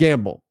to the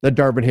gamble that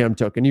Darvin Ham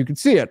took. And you can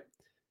see it.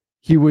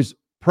 He was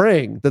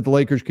praying that the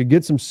Lakers could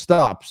get some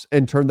stops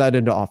and turn that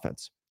into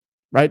offense,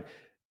 right?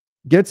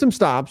 Get some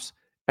stops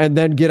and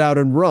then get out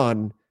and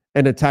run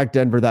and attack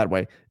Denver that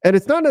way. And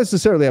it's not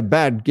necessarily a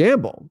bad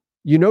gamble.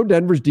 You know,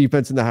 Denver's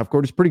defense in the half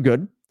court is pretty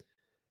good.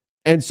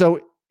 And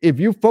so if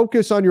you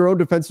focus on your own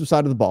defensive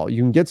side of the ball,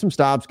 you can get some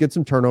stops, get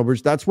some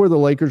turnovers. That's where the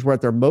Lakers were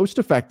at their most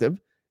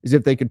effective, is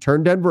if they could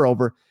turn Denver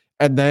over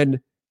and then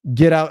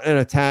get out and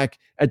attack,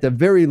 at the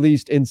very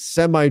least in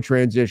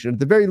semi-transition. At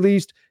the very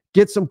least,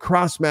 get some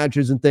cross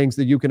matches and things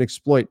that you can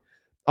exploit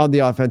on the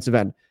offensive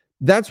end.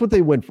 That's what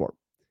they went for.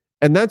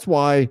 And that's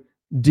why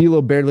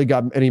D'Lo barely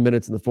got any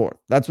minutes in the fourth.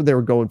 That's what they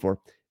were going for.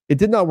 It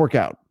did not work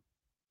out.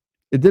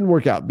 It didn't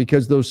work out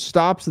because those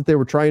stops that they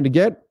were trying to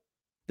get,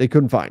 they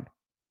couldn't find.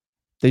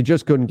 They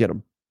just couldn't get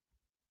them.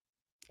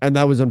 And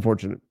that was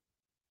unfortunate.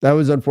 That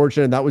was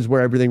unfortunate. And that was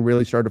where everything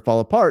really started to fall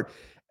apart.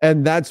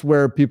 And that's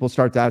where people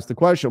start to ask the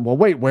question, well,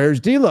 wait, where's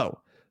D'Lo?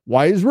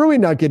 Why is Rui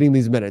not getting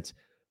these minutes?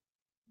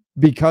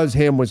 Because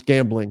Ham was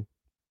gambling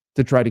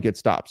to try to get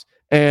stops.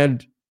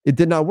 And it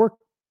did not work.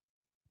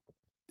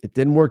 It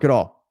didn't work at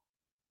all.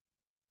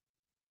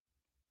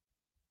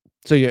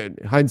 So yeah, in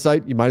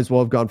hindsight, you might as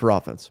well have gone for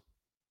offense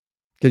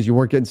because you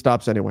weren't getting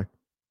stops anyway,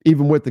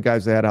 even with the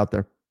guys they had out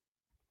there.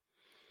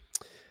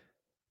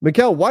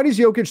 Mikkel, why does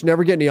Jokic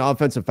never get any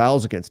offensive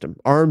fouls against him?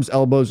 Arms,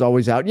 elbows,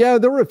 always out. Yeah,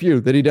 there were a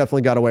few that he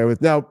definitely got away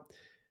with. Now,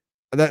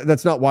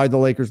 that's not why the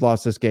Lakers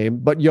lost this game,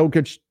 but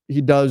Jokic, he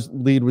does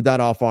lead with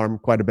that off arm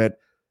quite a bit.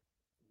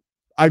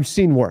 I've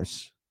seen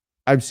worse.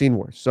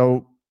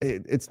 So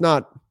it's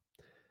not,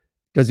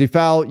 does he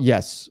foul?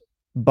 Yes.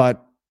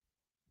 But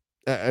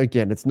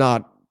again, it's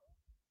not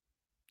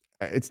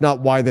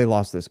why they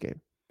lost this game.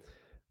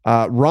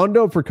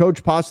 Rondo for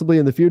coach possibly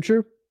in the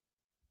future.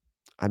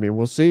 I mean,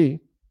 we'll see.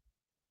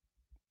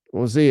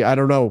 We'll see. I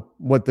don't know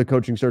what the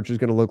coaching search is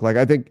going to look like.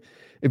 I think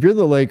if you're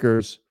the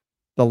Lakers,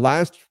 the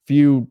last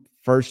few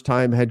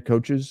first-time head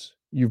coaches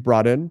you've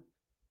brought in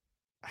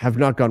have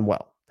not gone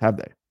well, have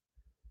they?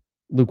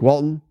 Luke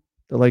Walton,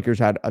 the Lakers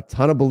had a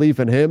ton of belief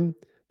in him,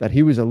 that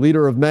he was a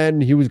leader of men.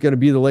 He was going to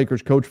be the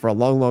Lakers coach for a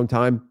long, long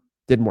time.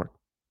 Didn't work.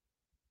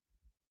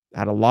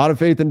 Had a lot of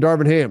faith in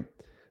Darvin Ham,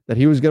 that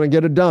he was going to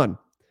get it done.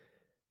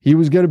 He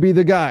was going to be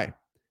the guy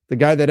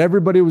that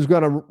everybody was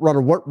going to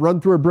run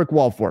through a brick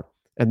wall for.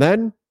 And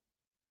then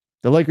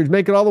the Lakers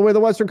make it all the way to the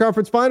Western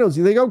Conference Finals.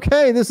 You think,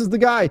 okay, this is the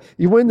guy.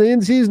 You win the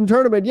in-season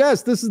tournament.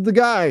 Yes, this is the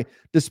guy.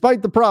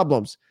 Despite the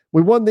problems,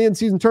 we won the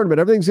in-season tournament.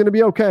 Everything's going to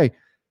be okay.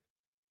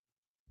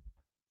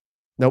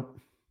 Nope.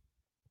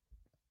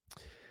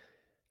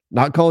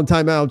 Not calling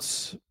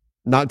timeouts,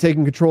 not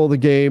taking control of the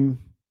game.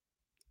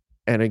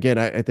 And again,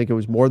 I think it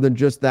was more than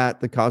just that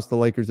cost the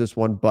Lakers this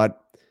one,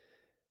 but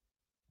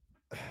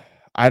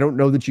I don't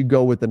know that you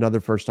go with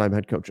another first-time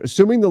head coach.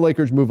 Assuming the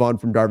Lakers move on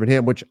from Darvin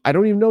Ham, which I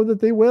don't even know that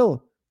they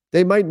will.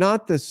 They might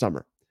not this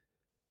summer.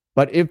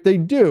 But if they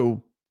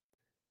do,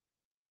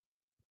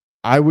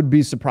 I would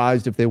be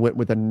surprised if they went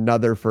with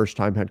another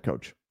first-time head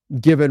coach,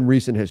 given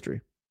recent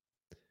history.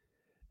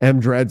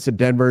 M. Dredd said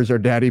Denver's our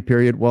daddy,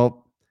 period.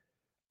 Well,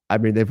 I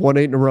mean, they've won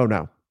 8 in a row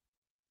now,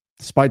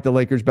 despite the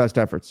Lakers' best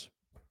efforts.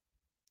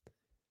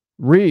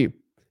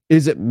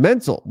 Is it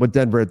mental with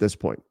Denver at this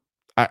point?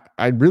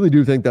 I really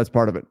do think that's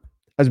part of it.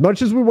 As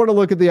much as we want to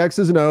look at the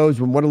X's and O's,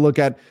 we want to look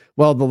at,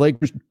 well, the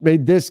Lakers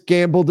made this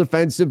gamble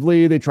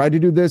defensively. They tried to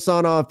do this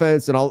on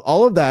offense and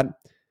all of that.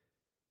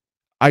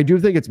 I do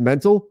think it's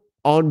mental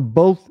on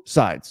both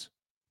sides.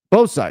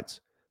 Both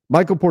sides.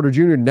 Michael Porter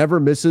Jr.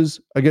 never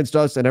misses against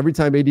us, and every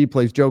time AD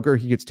plays Joker,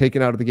 he gets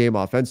taken out of the game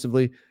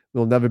offensively.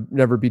 We'll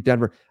never beat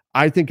Denver.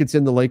 I think it's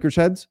in the Lakers'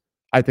 heads.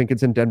 I think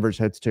it's in Denver's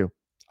heads too.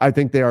 I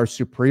think they are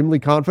supremely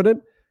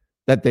confident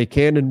that they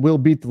can and will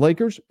beat the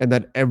Lakers and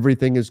that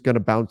everything is going to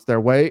bounce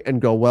their way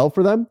and go well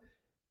for them.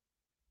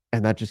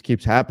 And that just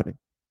keeps happening.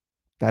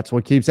 That's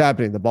what keeps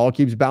happening. The ball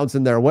keeps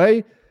bouncing their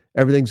way.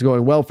 Everything's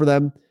going well for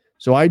them.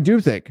 So I do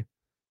think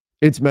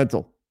it's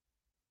mental.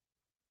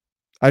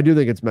 I do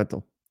think it's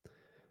mental.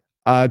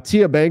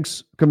 Tia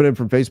Banks, coming in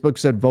from Facebook,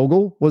 said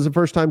Vogel was a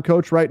first-time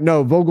coach, right?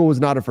 No, Vogel was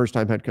not a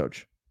first-time head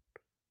coach.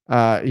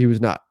 He was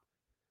not.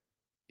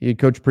 He had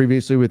coached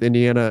previously with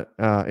Indiana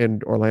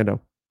and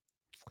Orlando.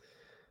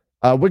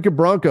 Wicked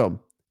Bronco.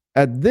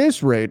 At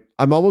this rate,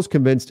 I'm almost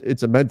convinced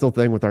it's a mental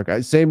thing with our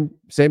guys. Same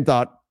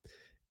thought.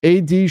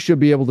 AD should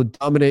be able to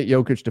dominate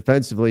Jokic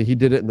defensively. He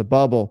did it in the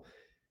bubble.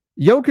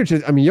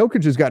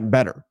 Jokic has gotten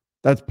better.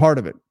 That's part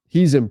of it.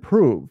 He's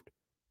improved,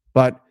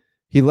 but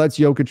he lets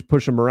Jokic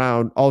push him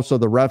around. Also,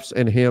 the refs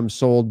and him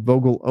sold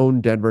Vogel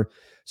owned Denver.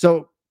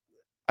 So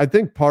I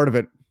think part of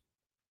it,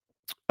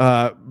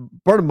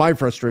 part of my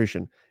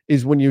frustration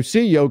is when you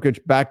see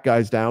Jokic back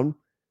guys down,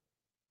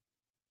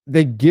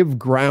 they give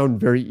ground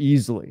very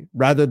easily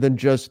rather than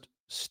just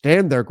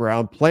stand their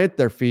ground, plant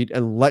their feet,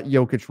 and let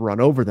Jokic run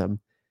over them.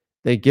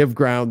 They give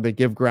ground, they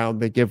give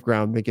ground, they give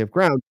ground, they give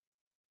ground.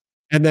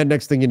 And then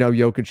next thing you know,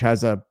 Jokic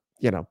has a,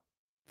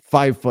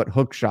 5-foot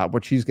hook shot,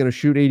 which he's going to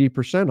shoot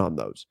 80% on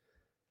those.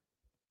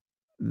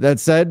 That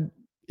said,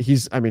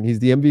 he's the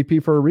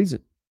MVP for a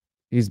reason.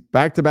 He's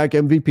back-to-back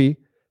MVP.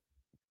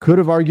 Could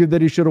have argued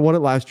that he should have won it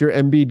last year.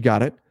 Embiid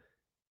got it.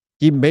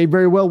 He may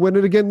very well win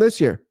it again this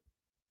year.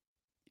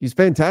 He's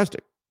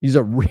fantastic. He's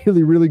a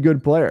really, really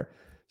good player.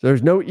 So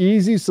there's no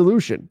easy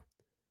solution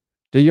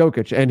to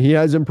Jokic, and he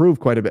has improved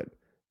quite a bit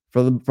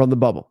from the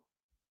bubble.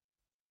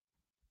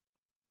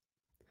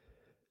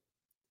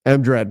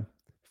 M-Dread,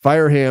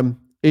 fire Ham,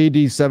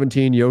 AD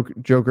 17,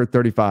 Joker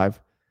 35.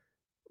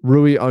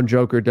 Rui on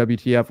Joker,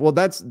 WTF. Well,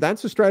 that's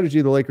a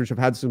strategy the Lakers have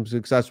had some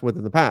success with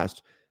in the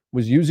past,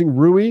 was using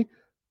Rui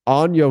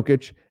on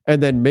Jokic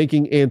and then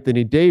making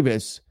Anthony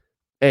Davis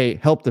a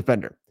help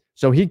defender.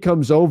 So he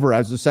comes over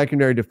as a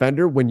secondary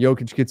defender when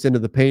Jokic gets into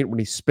the paint, when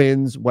he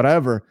spins,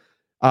 whatever.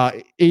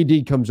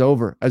 AD comes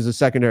over as a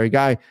secondary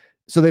guy.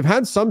 So they've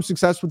had some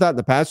success with that in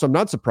the past, so I'm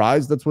not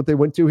surprised that's what they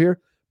went to here.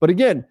 But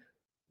again,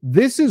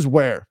 this is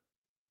where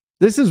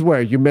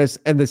you miss,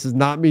 and this is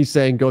not me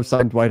saying go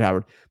sign Dwight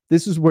Howard.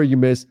 This is where you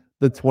miss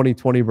the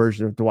 2020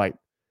 version of Dwight.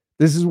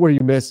 This is where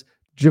you miss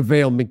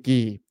JaVale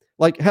McGee.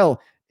 Like,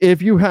 hell, if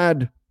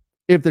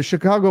the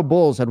Chicago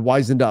Bulls had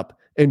wisened up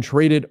and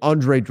traded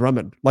Andre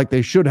Drummond like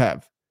they should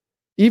have,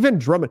 even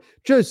Drummond,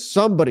 just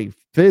somebody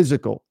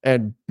physical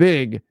and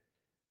big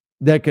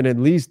that can at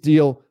least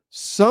deal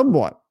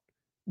somewhat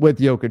with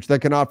Jokic,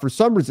 that can offer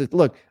some resistance.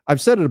 Look,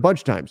 I've said it a bunch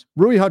of times.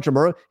 Rui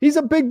Hachimura, he's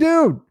a big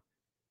dude.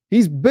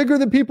 He's bigger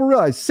than people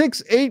realize.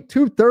 6'8",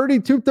 230,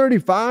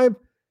 235,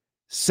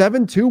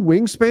 7'2"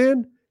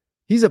 wingspan.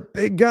 He's a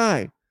big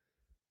guy.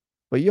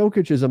 But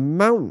Jokic is a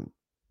mountain.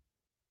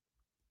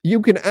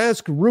 You can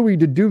ask Rui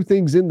to do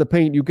things in the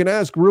paint. You can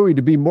ask Rui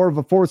to be more of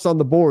a force on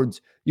the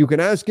boards. You can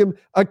ask him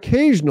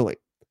occasionally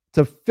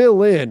to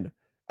fill in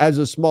as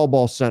a small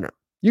ball center.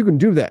 You can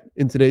do that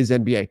in today's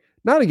NBA.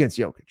 Not against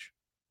Jokic.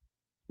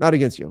 Not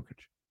against Jokic.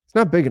 It's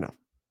not big enough.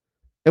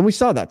 And we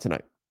saw that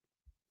tonight.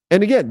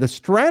 And again, the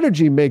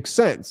strategy makes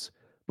sense,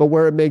 but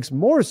where it makes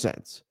more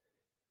sense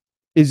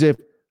is if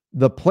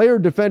the player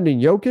defending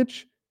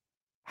Jokic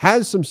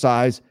has some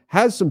size,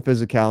 has some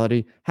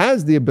physicality,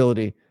 has the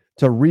ability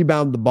to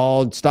rebound the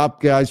ball and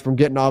stop guys from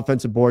getting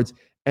offensive boards,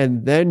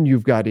 and then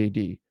you've got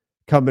AD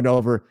coming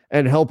over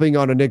and helping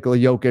on a Nikola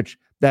Jokic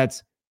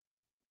that's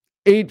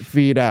 8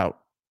 feet out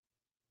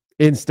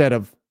instead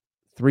of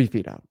 3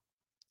 feet out.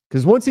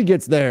 Because once he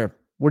gets there,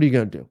 what are you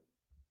going to do?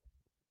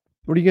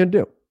 What are you going to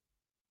do?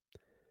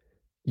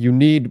 You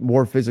need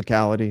more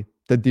physicality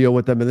to deal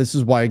with them. And this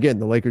is why, again,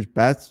 the Lakers'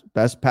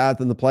 best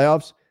path in the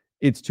playoffs,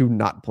 it's to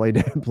not play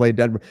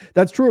Denver.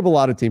 That's true of a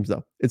lot of teams,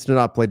 though. It's to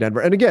not play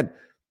Denver. And again,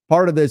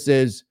 part of this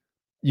is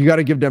you got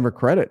to give Denver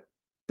credit.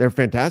 They're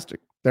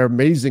fantastic. They're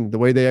amazing the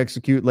way they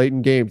execute late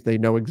in games. They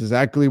know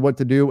exactly what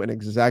to do and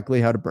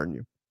exactly how to burn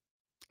you.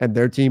 And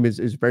their team is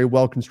very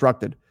well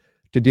constructed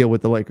to deal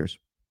with the Lakers.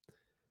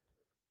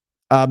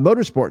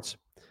 Motorsports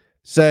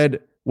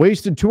said,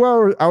 wasted 2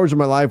 hours of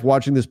my life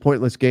watching this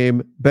pointless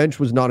game. Bench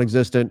was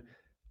non-existent.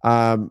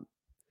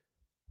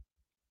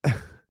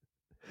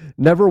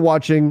 Never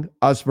watching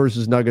us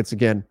versus Nuggets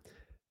again.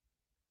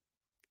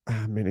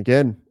 I mean,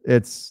 again,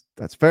 that's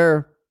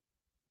fair.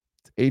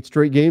 It's 8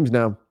 straight games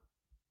now.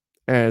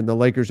 And the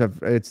Lakers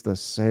it's the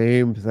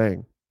same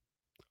thing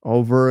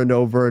over and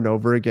over and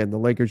over again. The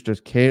Lakers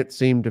just can't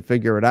seem to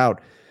figure it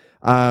out.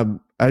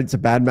 It's a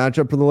bad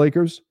matchup for the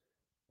Lakers.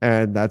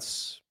 And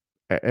that's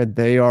and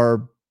they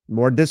are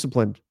more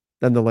disciplined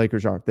than the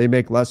Lakers are. They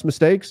make less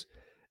mistakes,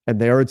 and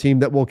they are a team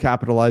that will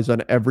capitalize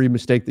on every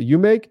mistake that you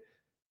make.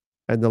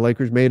 And the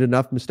Lakers made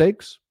enough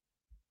mistakes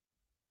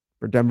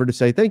for Denver to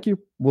say, thank you,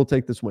 we'll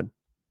take this win.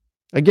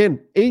 Again,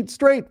 8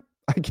 straight.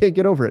 I can't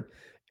get over it.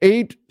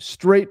 8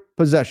 straight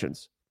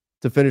possessions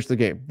to finish the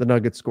game. The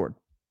Nuggets scored.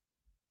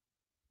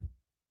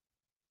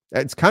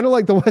 It's kind of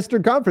like the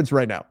Western Conference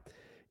right now.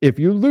 If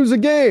you lose a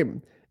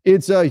game,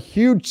 it's a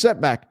huge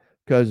setback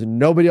because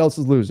nobody else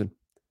is losing.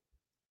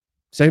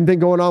 Same thing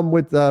going on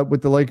with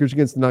the Lakers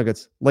against the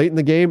Nuggets. Late in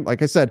the game,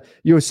 like I said,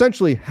 you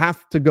essentially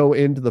have to go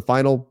into the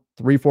final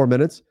 3-4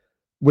 minutes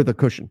with a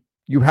cushion.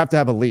 You have to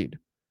have a lead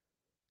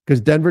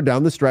because Denver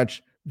down the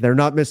stretch, they're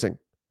not missing.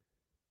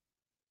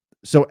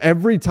 So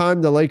every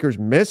time the Lakers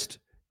missed,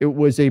 it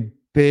was a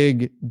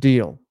big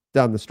deal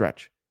down the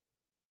stretch.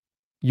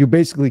 You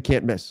basically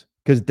can't miss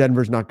because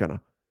Denver's not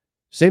gonna.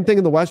 Same thing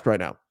in the West right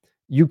now.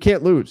 You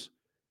can't lose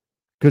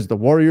because the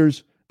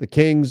Warriors, the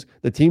Kings,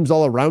 the teams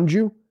all around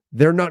you,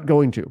 they're not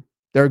going to.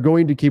 They're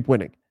going to keep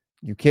winning.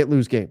 You can't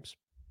lose games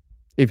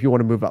if you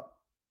want to move up.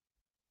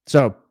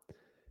 So,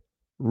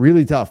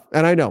 really tough.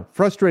 And I know,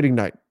 frustrating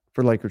night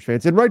for Lakers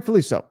fans, and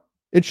rightfully so.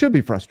 It should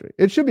be frustrating.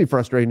 It should be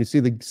frustrating to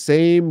see the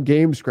same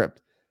game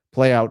script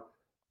play out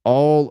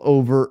all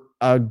over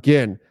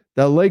again.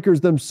 The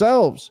Lakers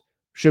themselves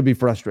should be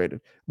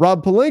frustrated.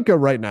 Rob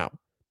Pelinka right now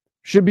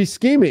should be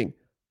scheming.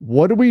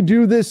 What do we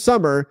do this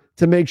summer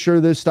to make sure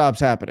this stops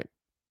happening?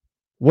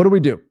 What do we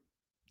do?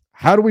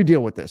 How do we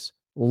deal with this?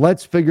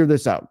 Let's figure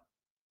this out.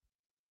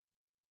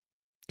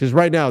 Because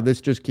right now, this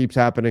just keeps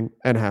happening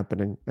and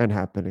happening and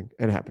happening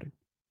and happening.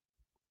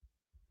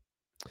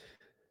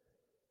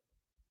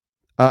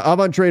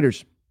 Avant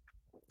Traders.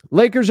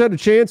 Lakers had a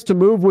chance to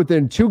move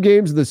within 2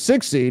 games of the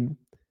 6th seed.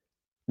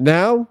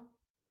 Now,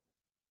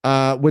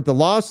 with the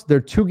loss,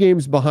 they're 2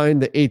 games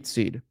behind the 8th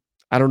seed.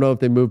 I don't know if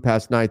they move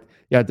past 9th.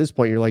 Yeah, at this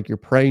point, you're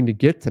praying to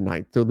get to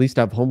 9th to at least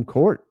have home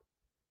court.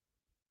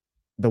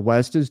 The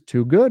West is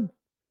too good.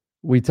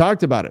 We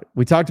talked about it.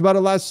 We talked about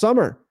it last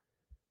summer.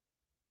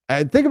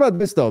 And think about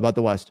this, though, about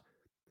the West.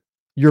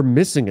 You're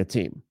missing a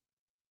team,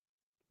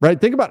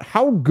 right? Think about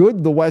how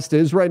good the West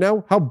is right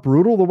now, how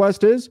brutal the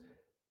West is,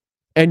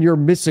 and you're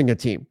missing a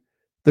team.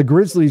 The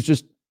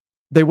Grizzlies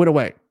they went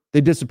away.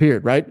 They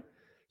disappeared, right?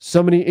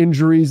 So many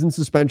injuries and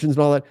suspensions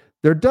and all that.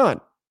 They're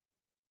done.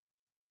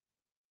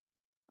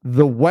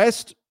 The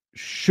West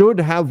should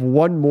have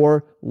one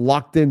more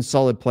locked-in,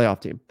 solid playoff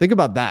team. Think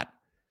about that.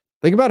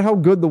 Think about how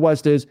good the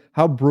West is,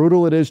 how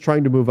brutal it is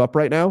trying to move up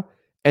right now,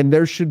 and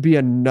there should be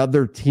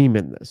another team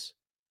in this.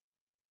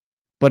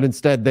 But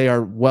instead, they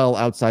are well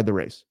outside the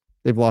race.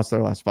 They've lost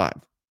their last 5.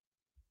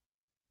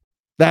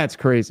 That's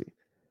crazy.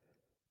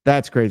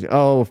 That's crazy.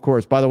 Oh, of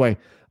course. By the way,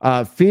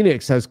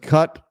 Phoenix has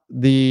cut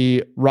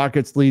the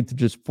Rockets' lead to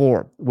just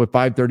 4 with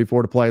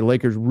 5:34 to play.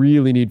 Lakers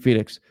really need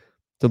Phoenix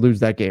to lose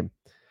that game.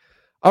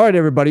 All right,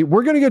 everybody.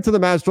 We're going to get to the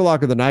Master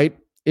Lock of the Night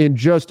in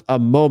just a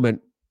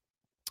moment.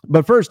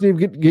 But first,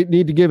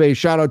 need to give a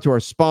shout out to our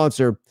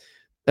sponsor,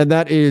 and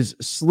that is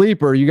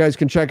Sleeper. You guys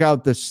can check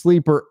out the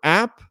Sleeper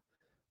app.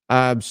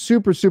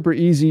 Super, super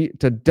easy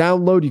to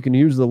download. You can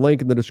use the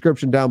link in the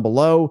description down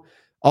below.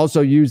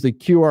 Also, use the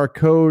QR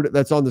code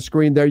that's on the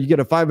screen there. You get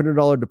a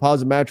 $500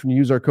 deposit match when you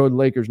use our code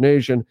Lakers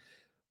Nation.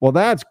 Well,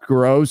 that's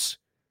gross.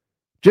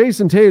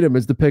 Jason Tatum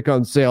is the pick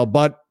on sale,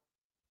 but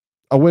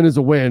a win is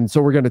a win, so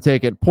we're going to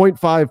take it.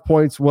 0.5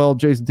 points. Well,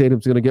 Jason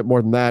Tatum's going to get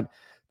more than that.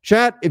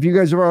 Chat, if you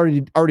guys have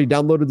already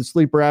downloaded the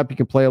Sleeper app, you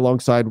can play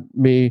alongside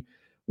me.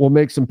 We'll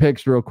make some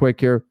picks real quick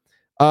here.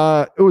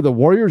 The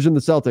Warriors and the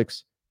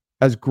Celtics.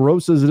 As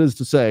gross as it is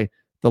to say,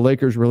 the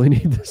Lakers really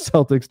need the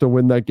Celtics to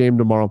win that game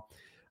tomorrow.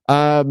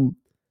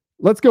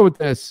 Let's go with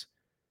this.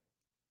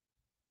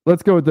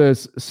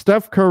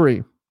 Steph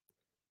Curry,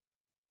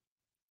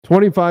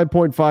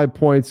 25.5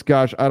 points.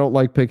 Gosh, I don't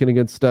like picking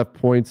against Steph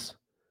points.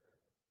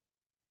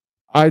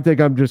 I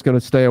think I'm just going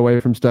to stay away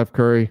from Steph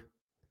Curry.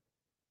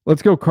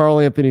 Let's go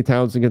Karl Anthony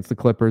Towns against the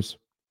Clippers.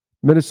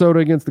 Minnesota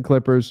against the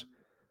Clippers.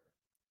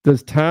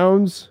 Does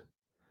Towns...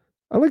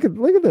 look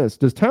at this.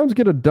 Does Towns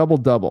get a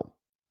double-double?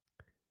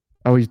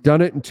 Oh, he's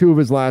done it in 2 of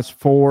his last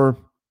 4.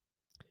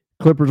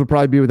 Clippers will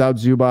probably be without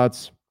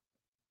Zubats.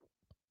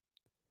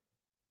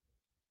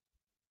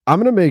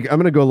 I'm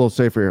gonna go a little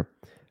safer here.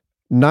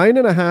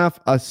 9.5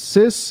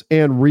 assists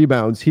and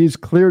rebounds. He's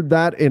cleared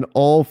that in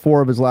all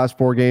 4 of his last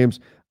 4 games.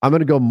 I'm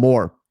gonna go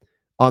more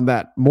on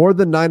that. More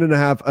than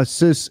 9.5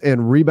 assists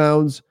and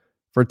rebounds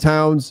for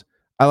Towns.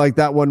 I like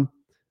that one.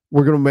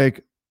 We're gonna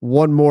make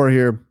one more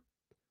here.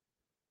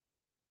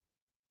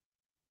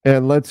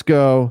 And let's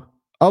go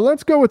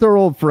with our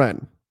old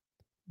friend,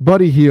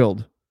 Buddy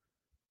Hield,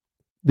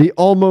 the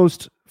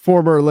almost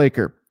former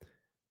Laker.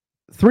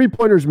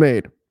 3-pointers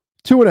made,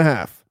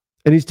 2.5,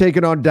 and he's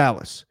taken on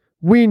Dallas.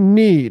 We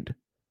need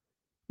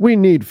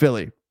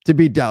Philly to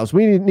beat Dallas.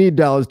 We need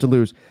Dallas to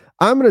lose.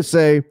 I'm going to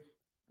say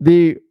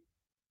the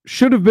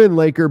should have been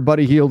Laker,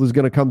 Buddy Hield, is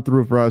going to come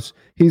through for us.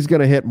 He's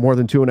going to hit more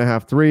than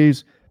 2.5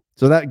 threes.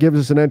 So that gives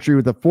us an entry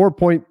with a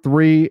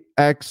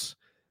 4.3x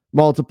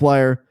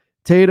multiplier.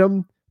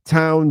 Tatum,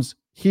 Towns,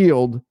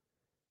 Hield,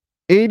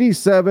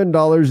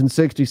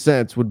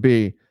 $87.60 would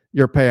be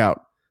your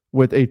payout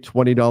with a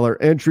 $20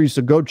 entry.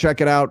 So go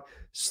check it out.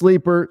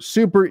 Sleeper,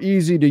 super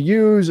easy to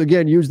use.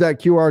 Again, use that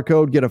QR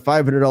code, get a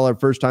 $500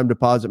 first-time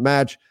deposit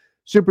match.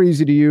 Super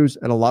easy to use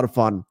and a lot of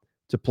fun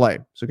to play.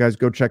 So guys,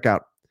 go check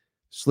out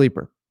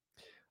Sleeper.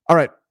 All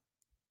right,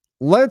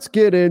 let's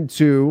get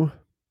into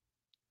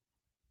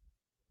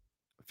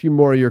a few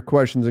more of your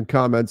questions and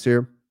comments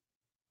here.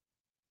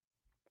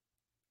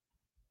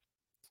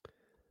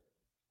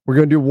 We're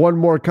going to do one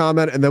more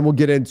comment, and then we'll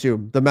get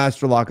into the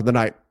master lock of the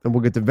night, and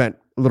we'll get to vent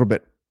a little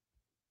bit.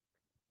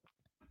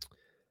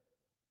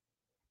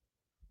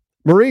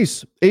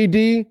 Maurice,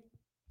 AD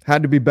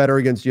had to be better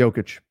against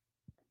Jokic.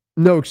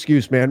 No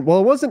excuse, man. Well,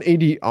 it wasn't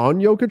AD on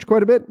Jokic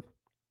quite a bit,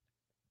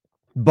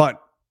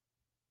 but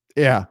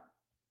yeah,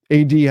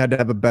 AD had to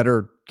have a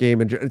better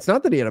game. And it's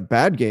not that he had a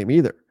bad game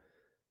either,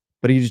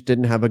 but he just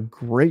didn't have a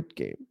great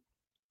game.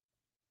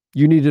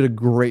 You needed a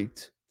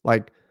great,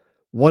 like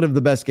one of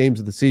the best games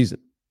of the season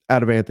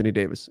out of Anthony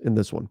Davis in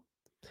this one.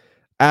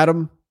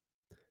 Adam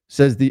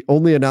says the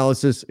only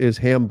analysis is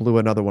Ham blew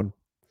another one.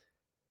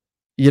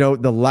 You know,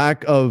 the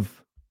lack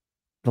of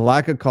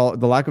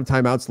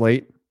timeouts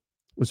late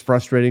was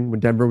frustrating when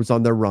Denver was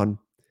on their run.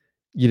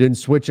 You didn't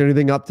switch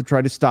anything up to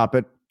try to stop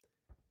it.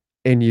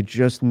 And you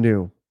just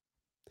knew.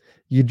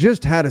 You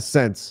just had a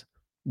sense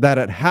that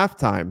at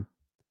halftime,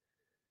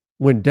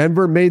 when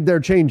Denver made their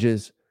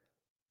changes,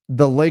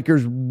 the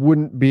Lakers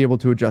wouldn't be able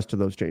to adjust to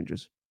those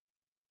changes.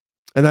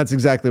 And that's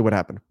exactly what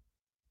happened.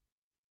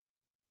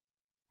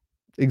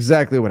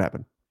 Exactly what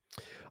happened.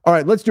 All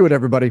right, let's do it,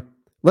 everybody.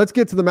 Let's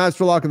get to the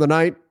master lock of the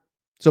night.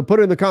 So put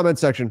it in the comment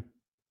section.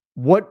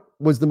 What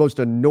was the most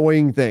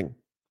annoying thing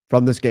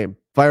from this game?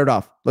 Fire it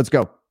off. Let's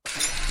go.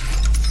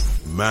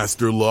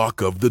 Master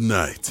lock of the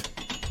night.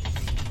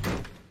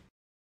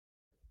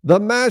 The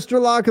master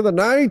lock of the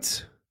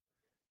night.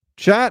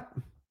 Chat,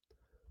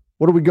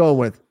 what are we going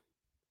with?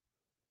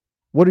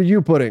 What are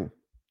you putting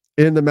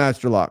in the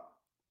master lock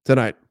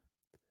tonight?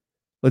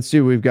 Let's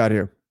see what we've got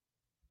here.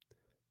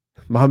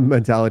 Mom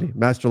mentality.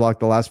 Master lock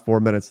the last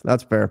 4 minutes.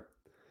 That's fair.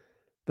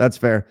 That's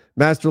fair.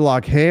 Master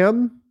lock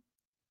Ham.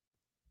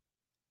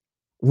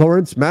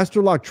 Lawrence,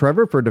 master lock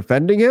Trevor for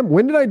defending him.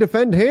 When did I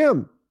defend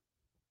Ham?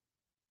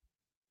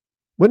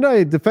 When did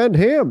I defend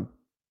Ham?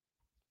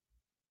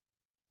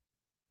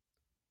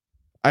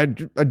 I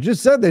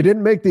just said they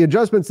didn't make the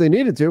adjustments they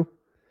needed to.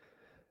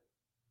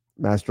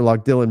 Master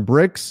lock Dylan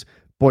Brooks.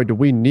 Boy, do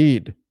we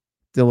need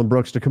Dylan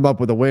Brooks to come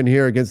up with a win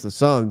here against the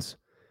Suns.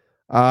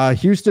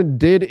 Houston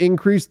did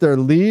increase their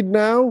lead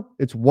now.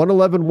 It's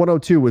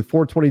 111-102 with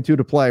 4:22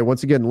 to play.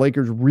 Once again,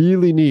 Lakers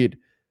really need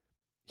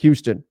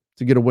Houston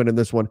to get a win in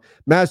this one.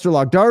 Master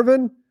lock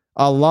Darvin.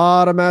 A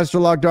lot of master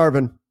lock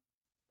Darvin.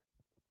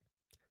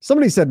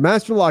 Somebody said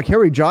master lock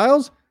Harry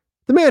Giles.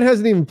 The man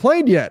hasn't even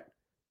played yet.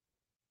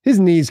 His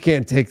knees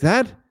can't take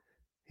that.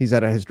 He's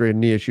had a history of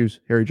knee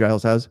issues. Harry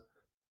Giles has.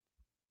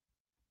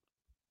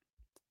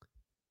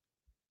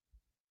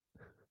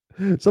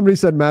 Somebody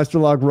said master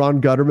lock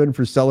Ron Gutterman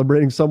for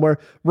celebrating somewhere.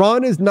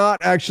 Ron is not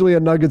actually a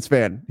Nuggets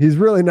fan. He's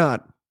really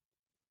not.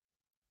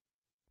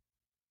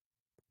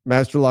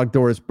 Master lock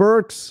Doris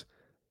Burks.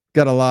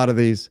 Got a lot of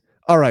these.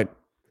 All right.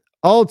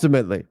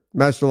 Ultimately,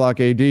 master lock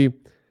AD.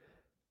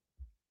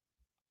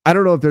 I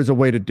don't know if there's a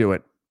way to do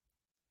it,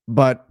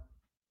 but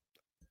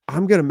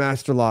I'm going to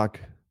master lock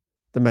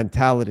the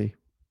mentality.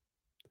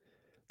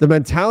 The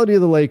mentality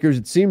of the Lakers,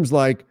 it seems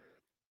like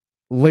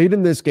late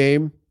in this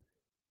game,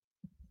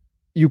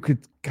 you could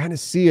kind of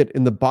see it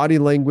in the body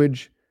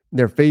language, in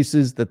their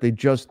faces, that they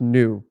just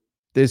knew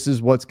this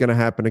is what's going to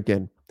happen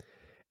again.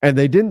 And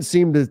they didn't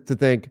seem to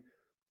think,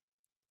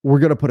 we're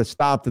going to put a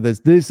stop to this.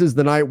 This is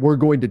the night we're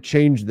going to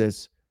change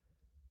this.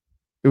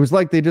 It was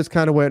like they just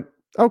kind of went,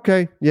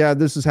 okay, yeah,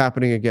 this is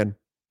happening again.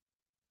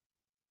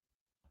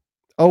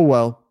 Oh,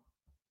 well.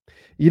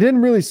 You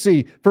didn't really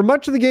see. For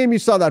much of the game, you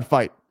saw that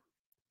fight.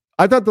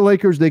 I thought the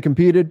Lakers, they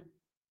competed.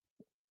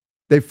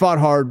 They fought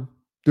hard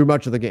through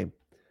much of the game.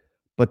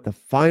 But the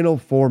final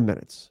 4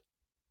 minutes,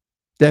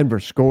 Denver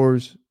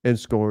scores and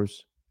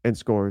scores and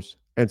scores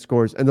and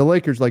scores. And the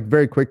Lakers, like,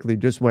 very quickly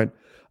just went,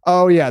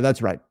 oh, yeah,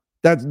 that's right.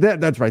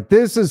 That's right.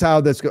 This is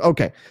how this goes.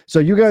 Okay, so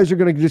you guys are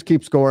going to just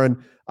keep scoring.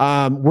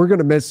 We're going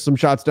to miss some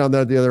shots down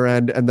there at the other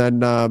end, and then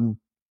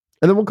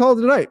we'll call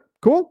it a night.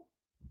 Cool?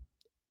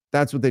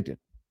 That's what they did.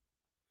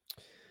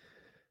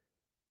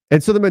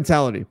 And so the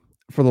mentality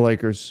for the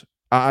Lakers,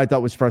 I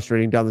thought was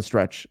frustrating down the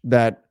stretch,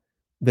 that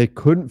they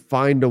couldn't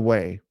find a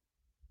way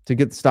to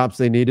get the stops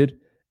they needed.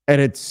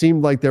 And it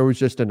seemed like there was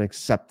just an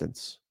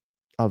acceptance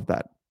of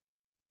that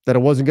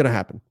it wasn't going to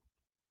happen.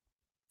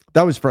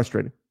 That was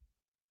frustrating.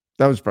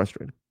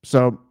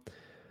 So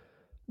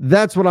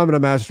that's what I'm going to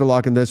master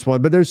lock in this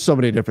one. But there's so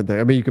many different things.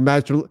 I mean, you can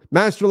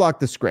master lock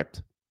the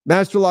script.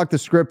 Master lock the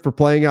script for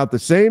playing out the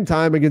same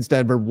time against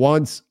Denver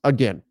once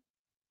again.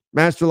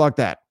 Master lock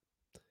that.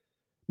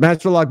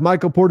 Master lock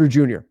Michael Porter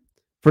Jr.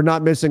 for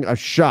not missing a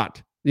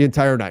shot the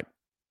entire night.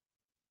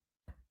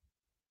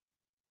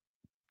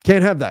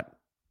 Can't have that.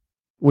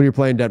 when you're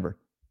playing Denver.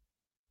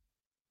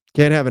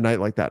 Can't have a night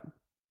like that.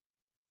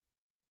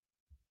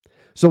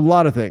 So a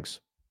lot of things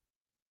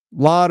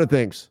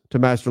to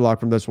master lock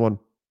from this one.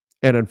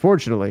 And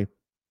unfortunately,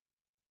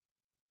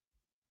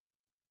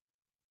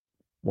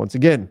 once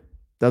again,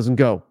 doesn't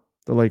go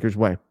the Lakers'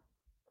 way.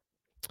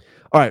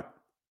 All right,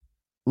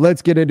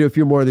 let's get into a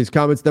few more of these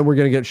comments. Then we're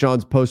going to get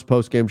Sean's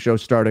post-game show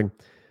starting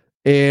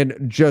in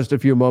just a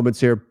few moments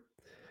here.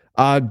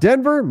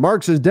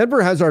 Mark says,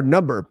 Denver has our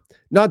number.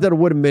 Not that it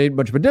would have made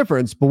much of a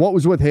difference, but what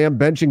was with Ham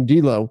benching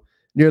D'Lo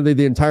nearly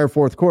the entire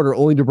fourth quarter,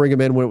 only to bring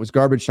him in when it was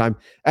garbage time?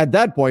 At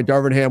that point,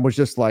 Darvin Ham was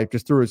just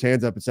threw his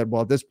hands up and said,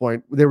 well, at this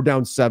point, they were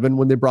down 7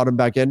 when they brought him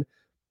back in.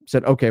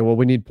 Said, okay, well,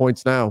 we need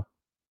points now,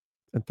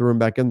 and threw him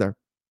back in there.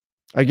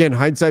 Again,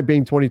 hindsight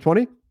being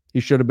 2020, he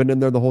should have been in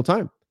there the whole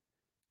time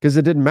because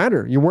it didn't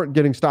matter. You weren't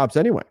getting stops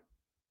anyway.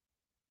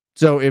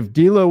 So if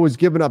D'Lo was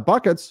giving up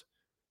buckets,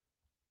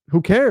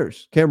 who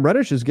cares? Cam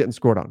Reddish is getting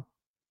scored on.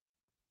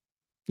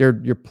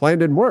 Your plan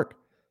didn't work.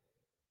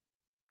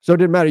 So it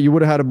didn't matter. You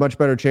would have had a much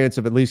better chance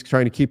of at least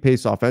trying to keep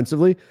pace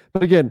offensively.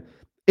 But again,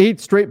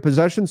 8 straight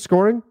possessions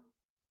scoring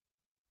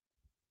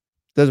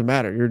doesn't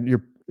matter.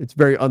 It's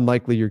very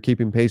unlikely you're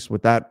keeping pace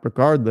with that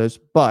regardless.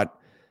 But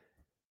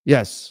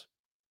yes,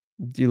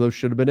 D'Lo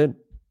should have been in.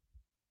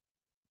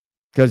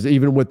 Because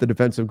even with the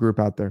defensive group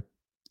out there,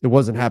 it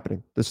wasn't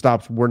happening. The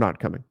stops were not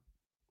coming.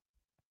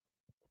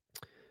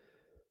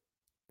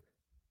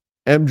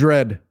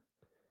 M-Dread.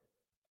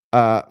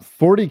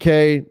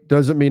 40K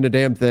doesn't mean a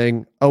damn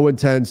thing.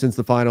 0-10 since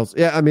the finals.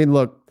 Yeah, I mean,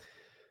 look,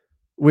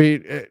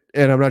 and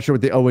I'm not sure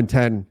what the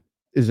 0-10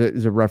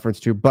 is a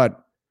reference to,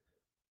 but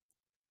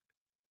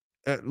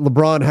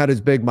LeBron had his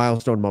big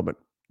milestone moment.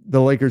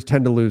 The Lakers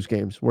tend to lose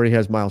games where he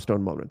has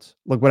milestone moments.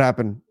 Look what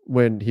happened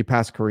when he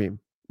passed Kareem,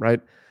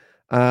 right?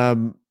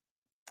 When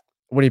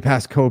he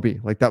passed Kobe,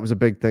 that was a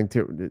big thing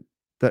too.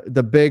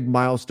 The big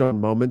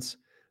milestone moments,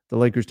 the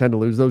Lakers tend to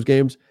lose those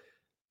games.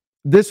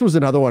 This was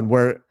another one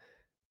where,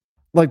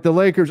 the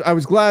Lakers, I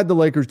was glad the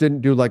Lakers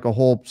didn't do a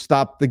whole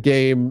stop the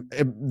game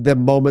the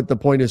moment the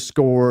point is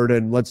scored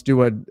and let's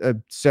do a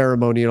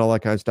ceremony and all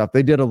that kind of stuff.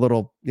 They did a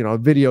little, a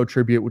video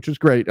tribute, which was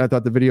great. I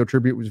thought the video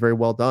tribute was very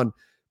well done.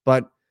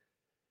 But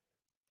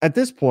at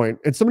this point,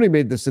 and somebody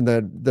made this in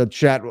the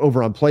chat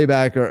over on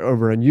Playback or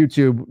over on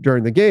YouTube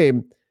during the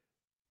game,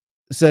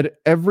 said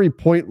every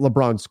point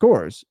LeBron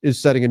scores is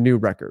setting a new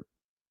record,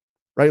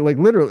 right?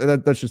 Literally,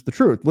 that's just the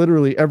truth.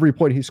 Literally, every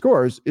point he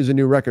scores is a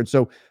new record.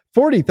 So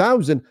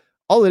 40,000,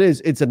 all it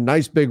is, it's a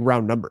nice big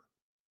round number.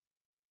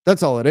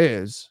 That's all it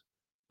is.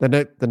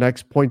 The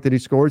next point that he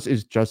scores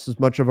is just as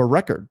much of a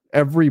record.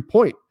 Every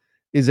point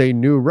is a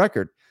new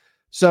record.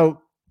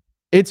 So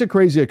it's a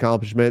crazy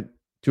accomplishment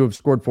to have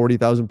scored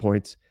 40,000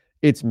 points.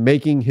 It's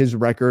making his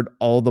record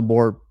all the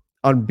more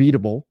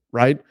unbeatable,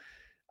 right?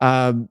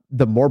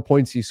 The more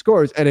points he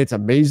scores, and it's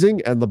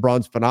amazing, and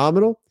LeBron's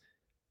phenomenal.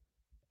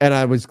 And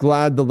I was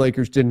glad the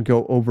Lakers didn't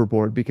go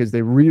overboard because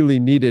they really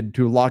needed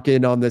to lock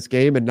in on this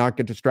game and not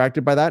get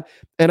distracted by that.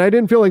 And I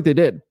didn't feel like they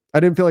did. I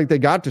didn't feel like they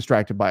got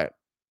distracted by it.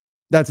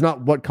 That's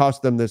not what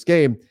cost them this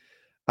game.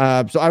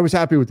 So I was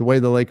happy with the way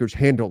the Lakers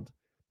handled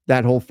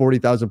that whole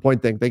 40,000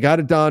 point thing. They got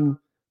it done.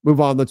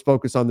 Move on. Let's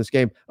focus on this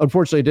game.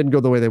 Unfortunately, it didn't go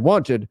the way they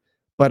wanted,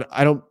 but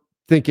I don't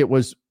think it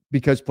was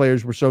because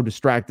players were so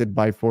distracted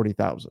by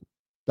 40,000.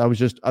 That was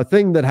just a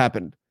thing that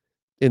happened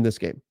in this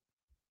game.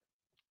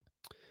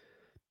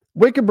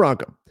 Wicked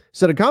Bronco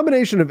said a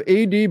combination of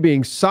AD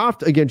being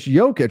soft against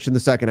Jokic in the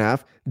second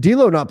half,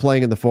 D'Lo not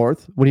playing in the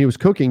fourth when he was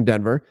cooking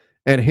Denver,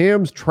 and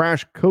Ham's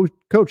trash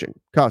coaching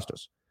cost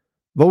us.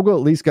 Vogel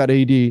at least got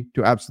AD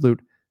to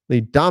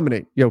absolutely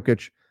dominate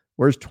Jokic.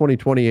 Where's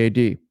 2020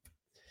 AD?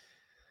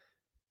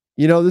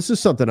 This is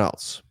something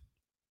else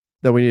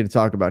that we need to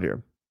talk about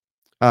here.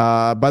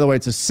 By the way,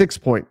 it's a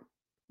 6-point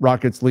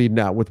Rockets lead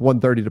now with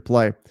 1:30 to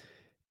play.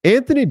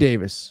 Anthony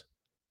Davis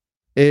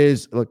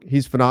he's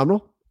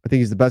phenomenal. I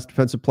think he's the best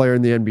defensive player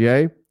in the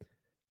NBA.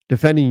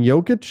 Defending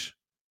Jokic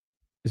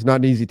is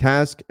not an easy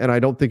task, and I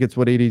don't think it's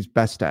what AD's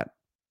best at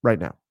right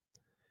now.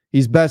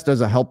 He's best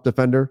as a help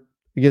defender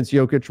against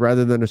Jokic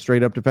rather than a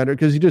straight-up defender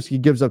because he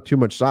gives up too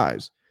much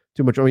size.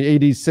 Too much.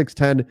 AD's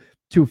 6'10",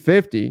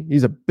 250.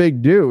 He's a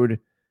big dude,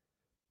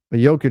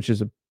 but Jokic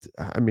is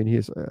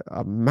he's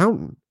a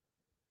mountain.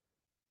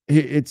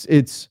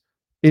 It's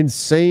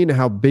insane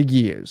how big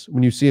he is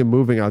when you see him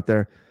moving out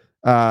there.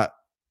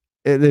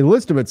 They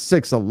list him at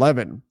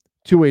 6'11",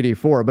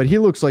 284, but he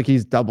looks like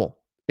he's double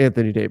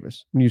Anthony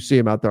Davis when you see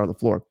him out there on the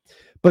floor.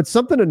 But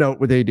something to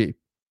note with AD,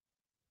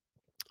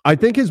 I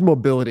think his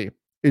mobility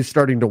is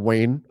starting to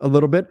wane a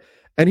little bit,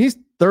 and he's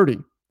 30.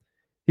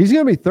 He's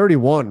going to be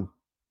 31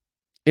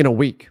 in a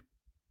week,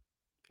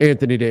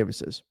 Anthony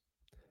Davis is.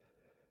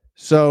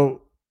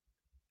 So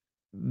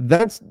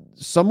that's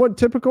somewhat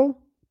typical,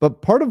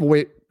 but part of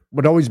what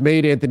always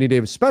made Anthony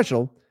Davis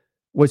special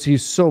was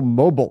he's so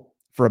mobile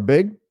for a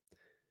big.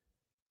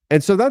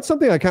 And so that's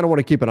something I kind of want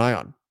to keep an eye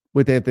on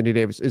with Anthony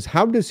Davis is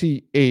how does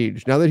he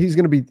age now that he's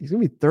going to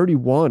be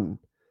 31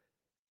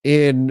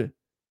 in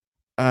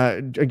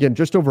again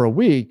just over a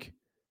week.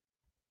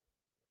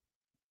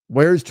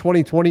 Where's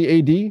 2020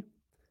 AD?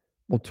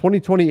 Well,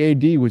 2020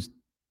 AD was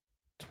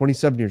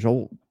 27 years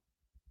old.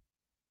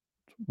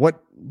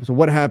 So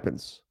what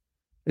happens?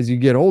 As you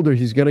get older,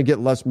 he's going to get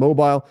less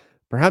mobile.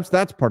 Perhaps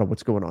that's part of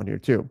what's going on here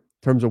too, in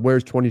terms of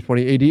where's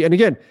 2020 AD. And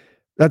again,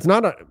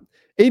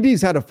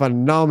 AD's had a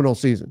phenomenal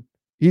season.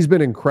 He's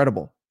been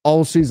incredible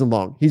all season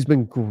long. He's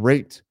been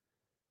great.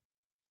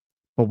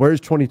 But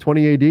where's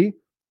 2020 AD?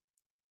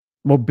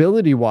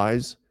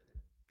 Mobility-wise,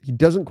 he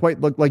doesn't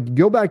quite look like, you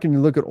go back and you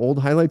look at old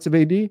highlights of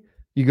AD,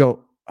 you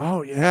go,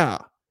 oh yeah,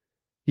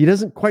 he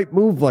doesn't quite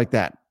move like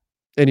that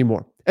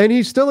anymore. And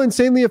he's still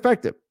insanely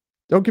effective.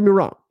 Don't get me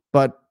wrong,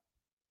 but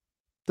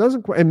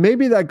doesn't quite. And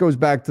maybe that goes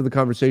back to the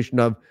conversation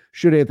of,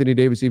 should Anthony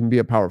Davis even be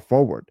a power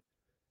forward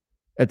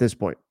at this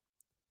point?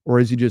 Or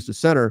is he just a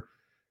center?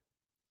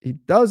 He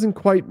doesn't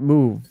quite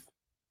move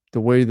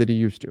the way that he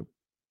used to.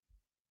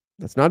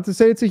 That's not to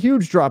say it's a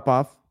huge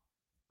drop-off,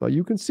 but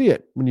you can see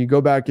it when you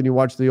go back and you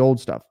watch the old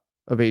stuff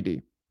of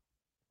AD.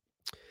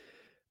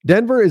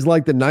 Denver is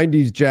like the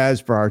 90s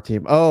Jazz for our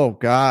team. Oh,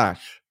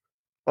 gosh.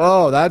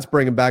 Oh, that's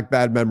bringing back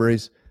bad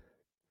memories.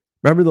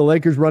 Remember the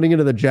Lakers running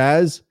into the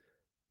Jazz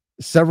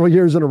several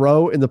years in a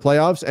row in the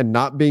playoffs and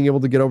not being able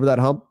to get over that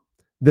hump?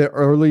 The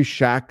early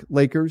Shaq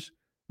Lakers,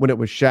 when it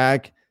was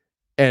Shaq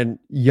and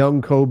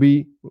young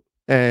Kobe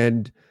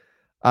and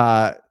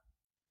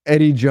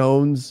Eddie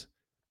Jones,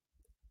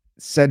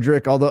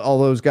 Cedric, all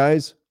those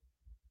guys.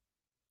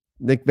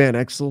 Nick Van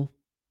Exel.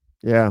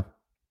 Yeah.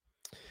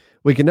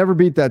 We can never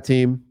beat that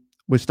team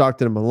with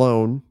Stockton and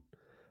Malone.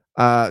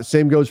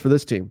 Same goes for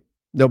this team.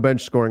 No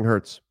bench scoring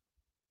hurts.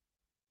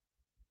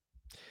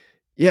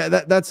 Yeah,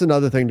 that's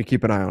another thing to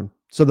keep an eye on.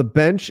 So the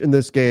bench in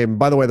this game,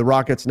 by the way, the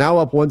Rockets now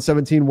up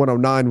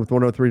 117-109 with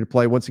 103 to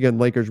play. Once again,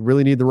 Lakers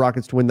really need the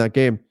Rockets to win that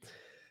game.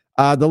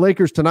 The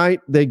Lakers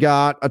tonight, they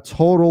got a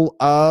total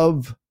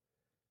of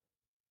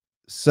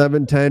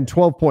 7, 10,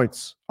 12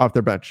 points off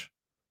their bench.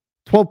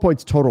 12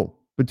 points total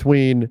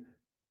between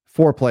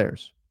 4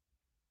 players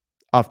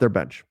off their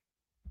bench.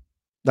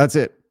 That's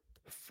it.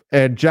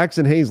 And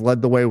Jackson Hayes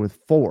led the way with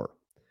 4.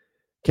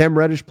 Cam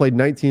Reddish played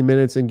 19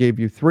 minutes and gave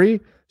you 3.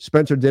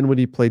 Spencer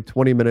Dinwiddie played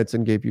 20 minutes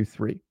and gave you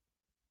 3.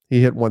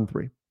 He hit 1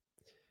 3.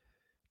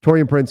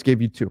 Taurean Prince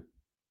gave you 2.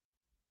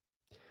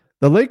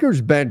 The Lakers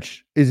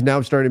bench is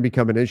now starting to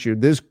become an issue.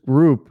 This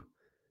group,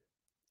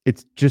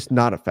 it's just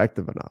not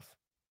effective enough.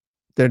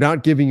 They're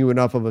not giving you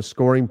enough of a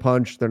scoring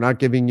punch. They're not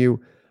giving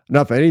you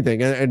enough of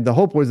anything. And the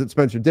hope was that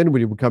Spencer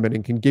Dinwiddie would come in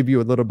and can give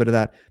you a little bit of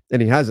that.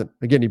 And he hasn't.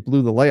 Again, he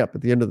blew the layup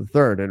at the end of the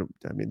third. And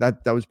I mean,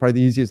 that was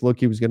probably the easiest look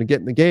he was going to get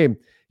in the game.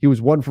 He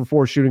was 1 for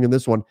 4 shooting in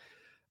this one.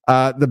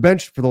 The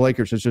bench for the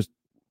Lakers has just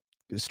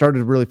started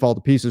to really fall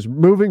to pieces.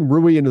 Moving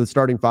Rui into the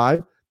starting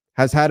 5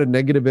 has had a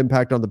negative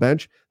impact on the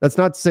bench. That's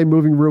not to say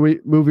moving Rui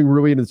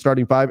into the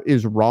starting 5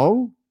 is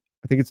wrong.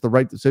 I think it's the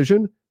right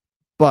decision.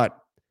 But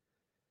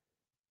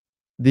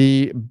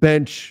the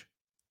bench,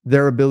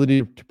 their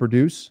ability to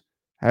produce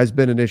has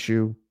been an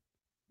issue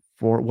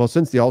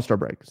since the All-Star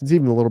break, since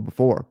even a little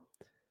before.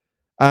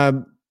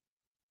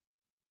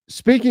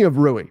 Speaking of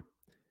Rui,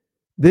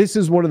 this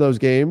is one of those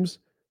games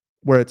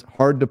where it's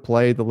hard to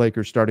play the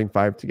Lakers starting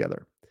 5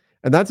 together.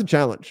 And that's a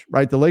challenge,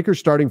 right? The Lakers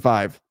starting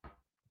 5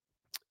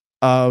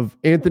 of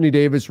Anthony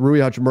Davis, Rui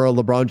Hachimura,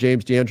 LeBron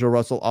James, D'Angelo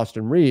Russell,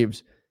 Austin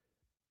Reeves,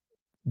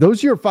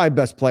 those are your 5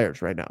 best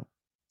players right now.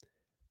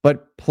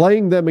 But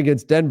playing them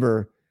against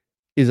Denver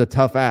is a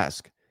tough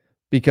ask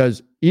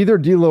because either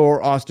D'Lo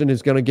or Austin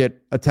is going to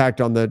get attacked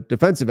on the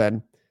defensive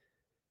end,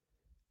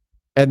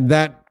 and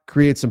that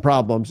creates some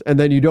problems. And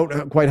then you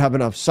don't quite have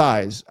enough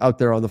size out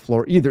there on the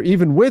floor either.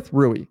 Even with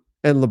Rui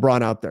and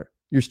LeBron out there,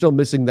 you're still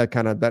missing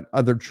that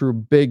other true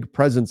big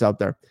presence out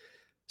there.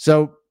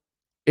 So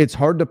it's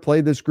hard to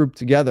play this group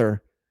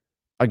together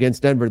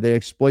against Denver. They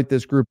exploit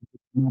this group.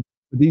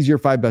 These are your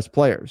 5 best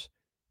players.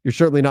 You're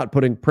certainly not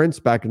putting Prince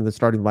back into the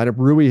starting lineup.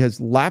 Rui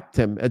has lapped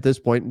him at this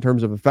point in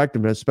terms of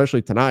effectiveness,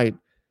 especially tonight.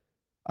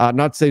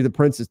 Not to say that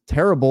Prince is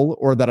terrible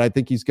or that I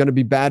think he's going to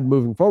be bad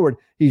moving forward.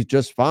 He's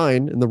just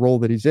fine in the role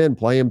that he's in.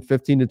 Play him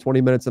 15 to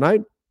 20 minutes a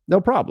night, no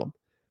problem.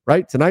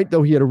 Right? Tonight,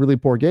 though, he had a really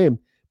poor game.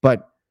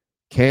 But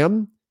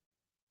Cam,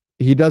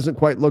 he doesn't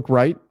quite look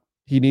right.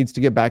 He needs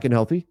to get back and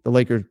healthy. The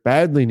Lakers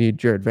badly need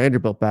Jared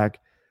Vanderbilt back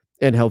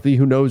and healthy.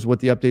 Who knows what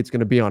the update's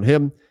going to be on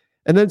him.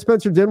 And then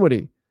Spencer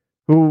Dinwiddie,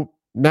 who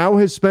now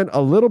has spent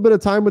a little bit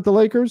of time with the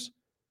Lakers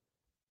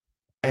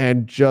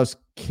and just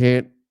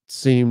can't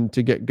seem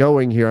to get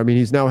going here. I mean,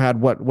 he's now had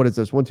what is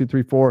this? 1, 2,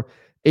 3, 4,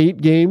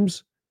 8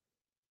 games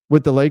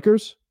with the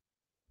Lakers.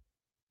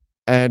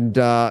 And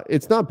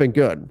it's not been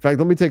good. In fact,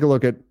 let me take a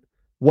look at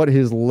what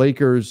his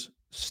Lakers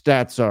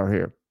stats are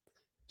here.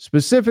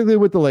 Specifically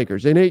with the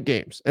Lakers in 8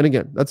 games. And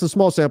again, that's a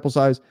small sample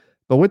size,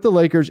 but with the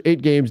Lakers,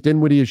 8 games,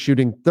 Dinwiddie is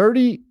shooting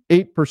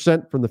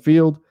 38% from the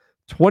field,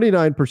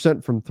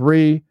 29% from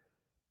 3,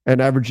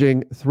 and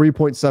averaging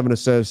 3.7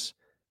 assists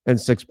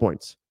and 6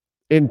 points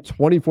in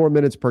 24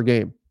 minutes per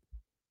game.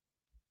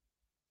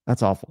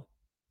 That's awful.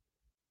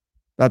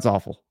 That's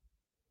awful.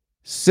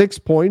 6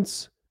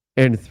 points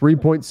and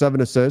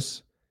 3.7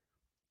 assists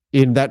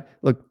in that.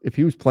 Look, if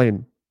he was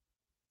playing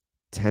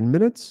 10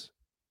 minutes,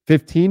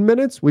 15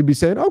 minutes, we'd be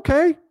saying,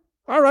 okay,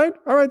 all right,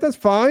 that's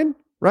fine,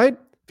 right?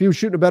 If he was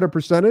shooting a better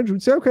percentage,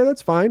 we'd say, okay,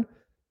 that's fine.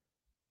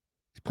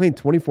 He's playing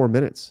 24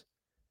 minutes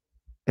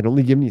and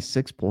only giving you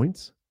 6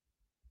 points.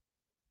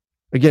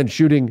 Again,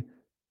 shooting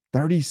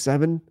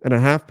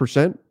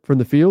 37.5% from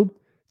the field,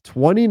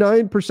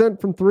 29%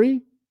 from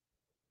three.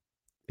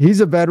 He's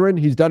a veteran.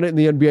 He's done it in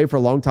the NBA for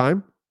a long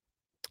time.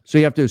 So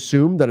you have to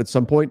assume that at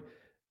some point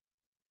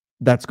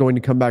that's going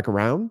to come back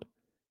around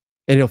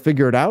and he'll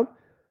figure it out.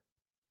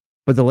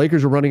 But the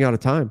Lakers are running out of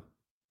time.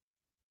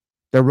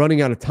 They're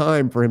running out of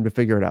time for him to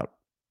figure it out.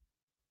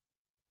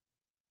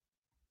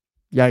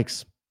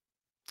 Yikes.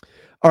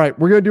 All right,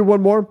 we're going to do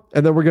one more,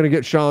 and then we're going to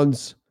get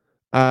Sean's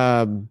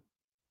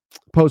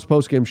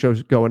post-game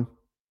shows going.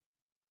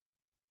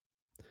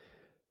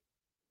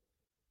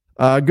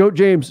 Goat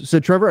James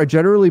said, Trevor, I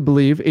generally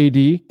believe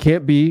AD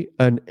can't be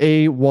an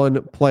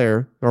A1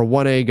 player or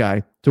 1A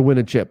guy to win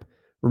a chip.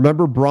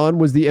 Remember, Bron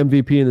was the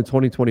MVP in the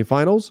 2020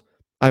 finals.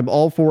 I'm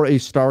all for a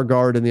star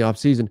guard in the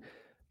offseason.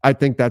 I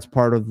think that's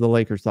part of the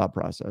Lakers' thought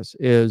process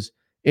is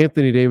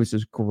Anthony Davis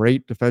is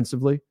great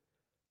defensively,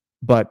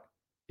 but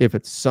if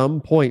at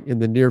some point in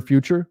the near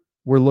future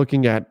we're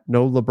looking at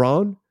no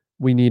LeBron,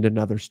 we need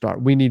another star.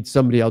 We need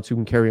somebody else who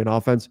can carry an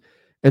offense.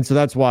 And so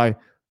that's why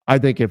I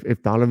think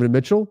if Donovan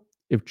Mitchell,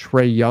 if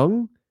Trae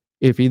Young,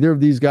 if either of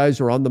these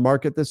guys are on the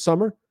market this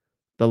summer,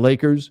 the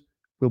Lakers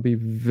will be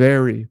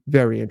very,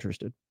 very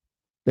interested.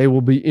 They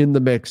will be in the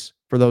mix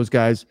for those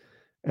guys.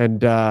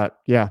 And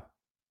yeah.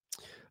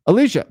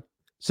 Alicia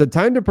said,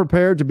 time to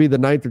prepare to be the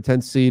 9th or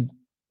 10th seed.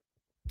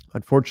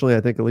 Unfortunately,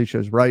 I think Alicia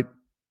is right.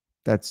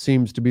 That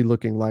seems to be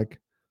looking like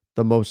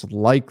the most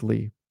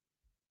likely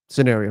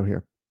scenario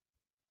here.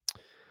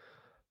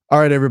 All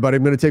right, everybody.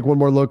 I'm going to take one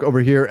more look over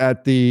here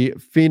at the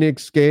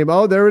Phoenix game.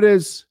 Oh, there it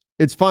is.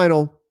 It's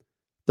final.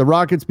 The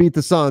Rockets beat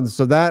the Suns,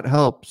 so that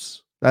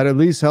helps. That at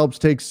least helps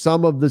take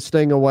some of the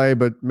sting away.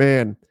 But,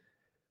 man,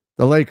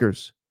 the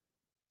Lakers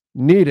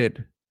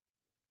needed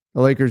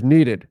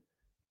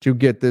to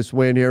get this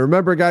win here.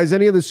 Remember, guys,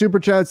 any of the Super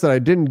Chats that I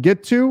didn't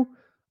get to,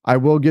 I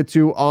will get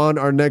to on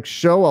our next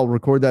show. I'll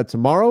record that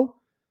tomorrow.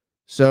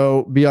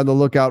 So be on the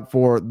lookout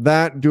for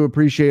that. Do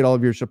appreciate all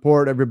of your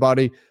support,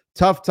 everybody.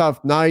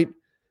 Tough night.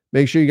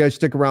 Make sure you guys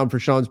stick around for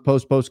Sean's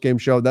post-game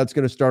show. That's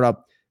going to start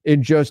up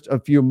in just a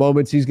few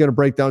moments. He's going to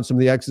break down some of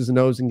the X's and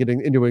O's and getting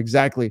into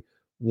exactly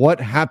what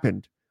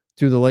happened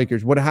to the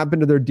Lakers, what happened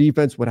to their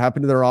defense, what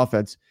happened to their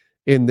offense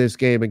in this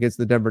game against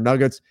the Denver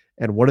Nuggets,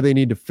 and what do they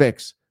need to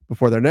fix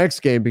before their next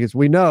game, because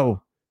we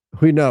know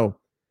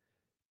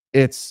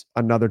it's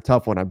another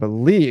tough one. I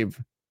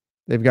believe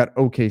they've got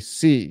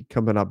OKC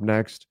coming up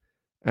next.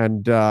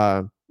 And,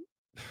 man,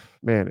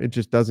 it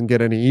just doesn't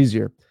get any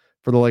easier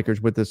for the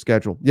Lakers with this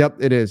schedule. Yep,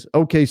 it is.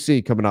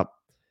 OKC coming up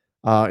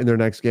in their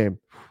next game.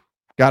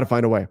 Got to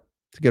find a way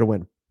to get a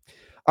win.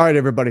 All right,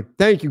 everybody.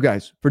 Thank you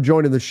guys for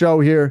joining the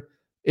show here.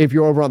 If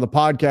you're over on the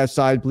podcast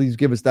side, please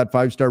give us that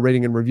 5-star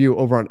rating and review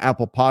over on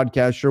Apple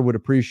Podcasts. Sure would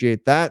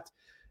appreciate that.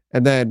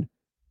 And then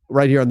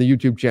right here on the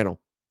YouTube channel,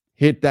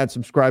 hit that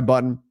subscribe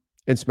button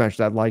and smash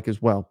that like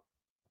as well.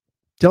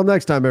 Till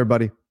next time,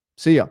 everybody.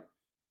 See ya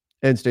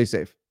and stay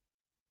safe.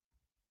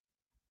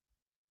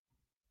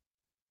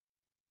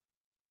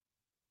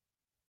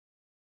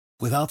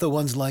 Without the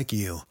ones like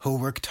you, who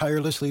work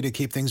tirelessly to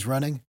keep things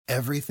running,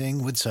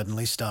 everything would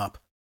suddenly stop.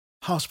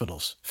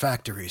 Hospitals,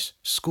 factories,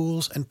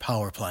 schools, and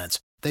power plants,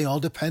 they all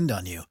depend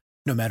on you.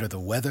 No matter the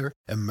weather,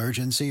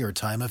 emergency, or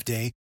time of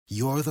day,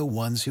 you're the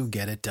ones who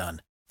get it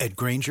done. At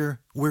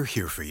Grainger, we're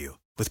here for you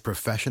with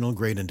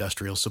professional-grade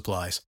industrial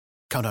supplies.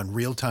 Count on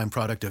real-time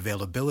product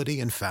availability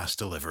and fast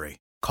delivery.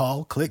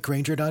 Call, click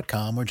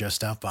Grainger.com, or just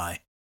stop by.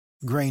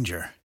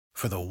 Grainger,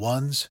 for the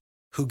ones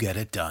who get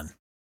it done.